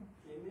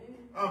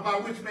by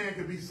which man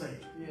could be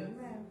saved. Yes.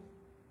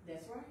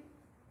 That's right.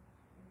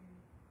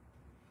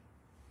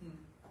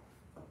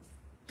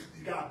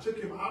 God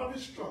took him out of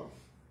his struggle,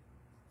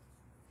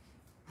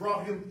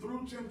 brought him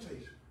through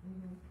temptation.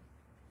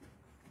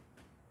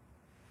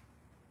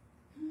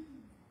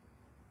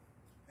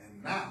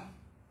 And now,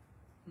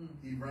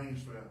 he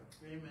reigns forever.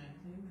 Amen.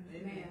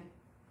 Amen.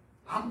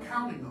 I'm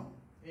counting on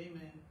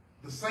Amen.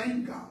 the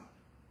same God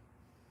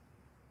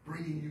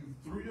bringing you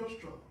through your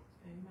struggle,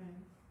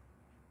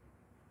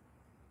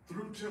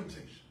 through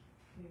temptation,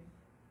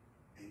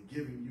 and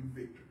giving you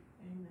victory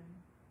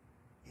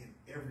in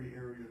every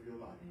area of your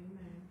life.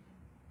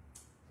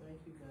 Thank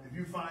you, God. If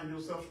you find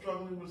yourself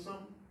struggling with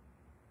something,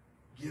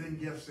 get in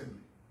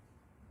Gethsemane.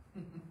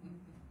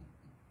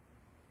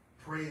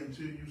 Pray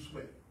until you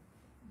sweat.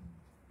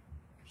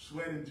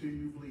 Sweat until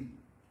you bleed.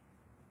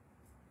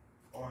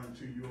 Or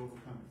until you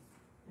overcome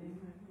it.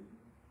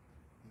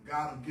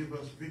 God will give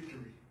us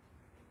victory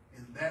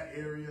in that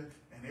area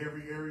and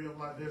every area of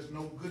life. There's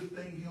no good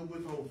thing he'll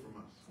withhold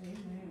from us.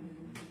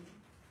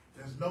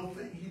 There's no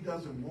thing he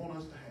doesn't want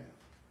us to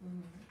have.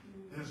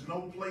 There's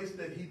no place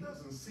that he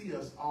doesn't see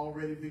us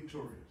already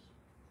victorious.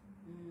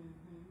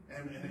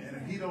 And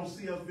if he don't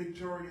see us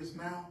victorious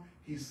now,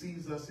 he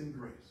sees us in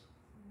grace.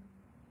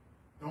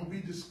 Don't be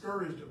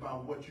discouraged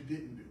about what you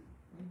didn't do.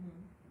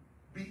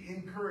 Be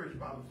encouraged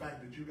by the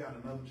fact that you got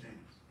another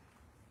chance.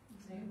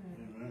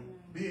 Amen.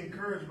 Be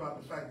encouraged by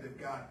the fact that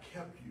God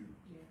kept you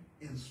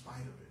in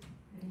spite of it.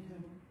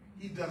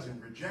 He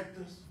doesn't reject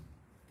us,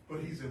 but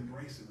he's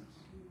embracing us.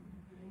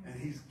 And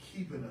he's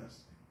keeping us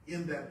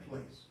in that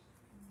place,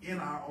 in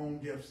our own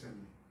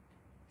Gethsemane.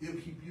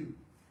 He'll keep you.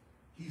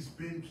 He's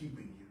been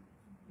keeping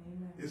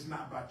you. It's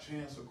not by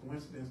chance or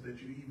coincidence that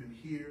you even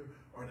hear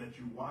or that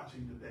you're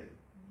watching today.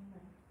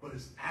 But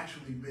it's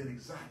actually been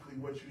exactly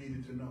what you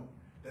needed to know.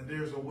 That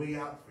there's a way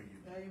out for you.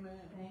 Amen.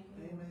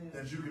 Amen.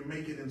 That you can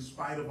make it in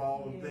spite of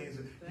all the things.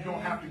 You don't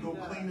have to go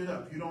clean it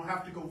up. You don't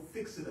have to go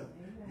fix it up.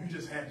 You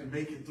just had to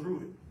make it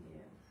through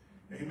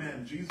it.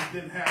 Amen. Jesus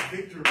didn't have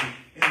victory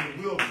in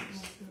the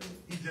wilderness.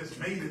 He just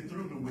made it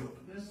through the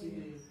wilderness.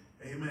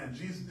 Amen.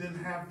 Jesus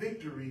didn't have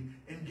victory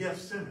in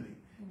Gethsemane.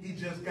 He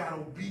just got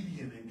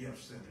obedient in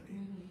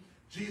Gethsemane.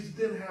 Jesus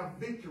didn't have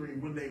victory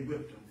when they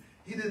whipped him.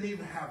 He didn't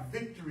even have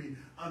victory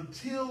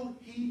until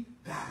he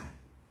died.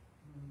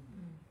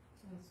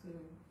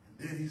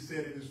 And then he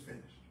said, it is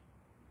finished.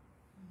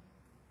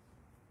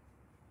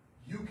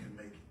 You can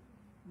make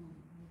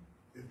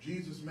it. If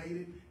Jesus made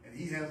it and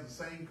he has the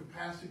same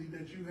capacity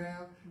that you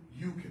have,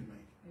 you can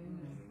make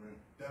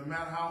it. Doesn't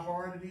matter how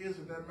hard it is,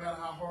 it doesn't matter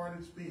how hard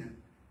it's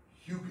been,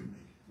 you can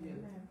make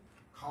it.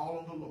 Call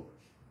on the Lord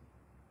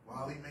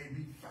while he may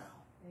be found.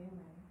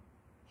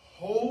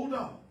 Hold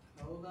on.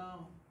 Hold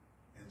on.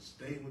 And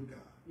stay with God.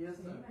 Yes,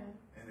 sir.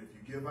 And if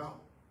you give out,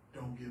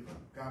 don't give up.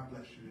 God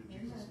bless you in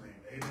Jesus' name.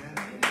 Amen.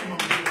 Come on,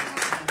 give us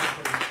a hand of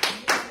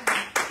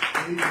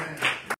praise. Amen.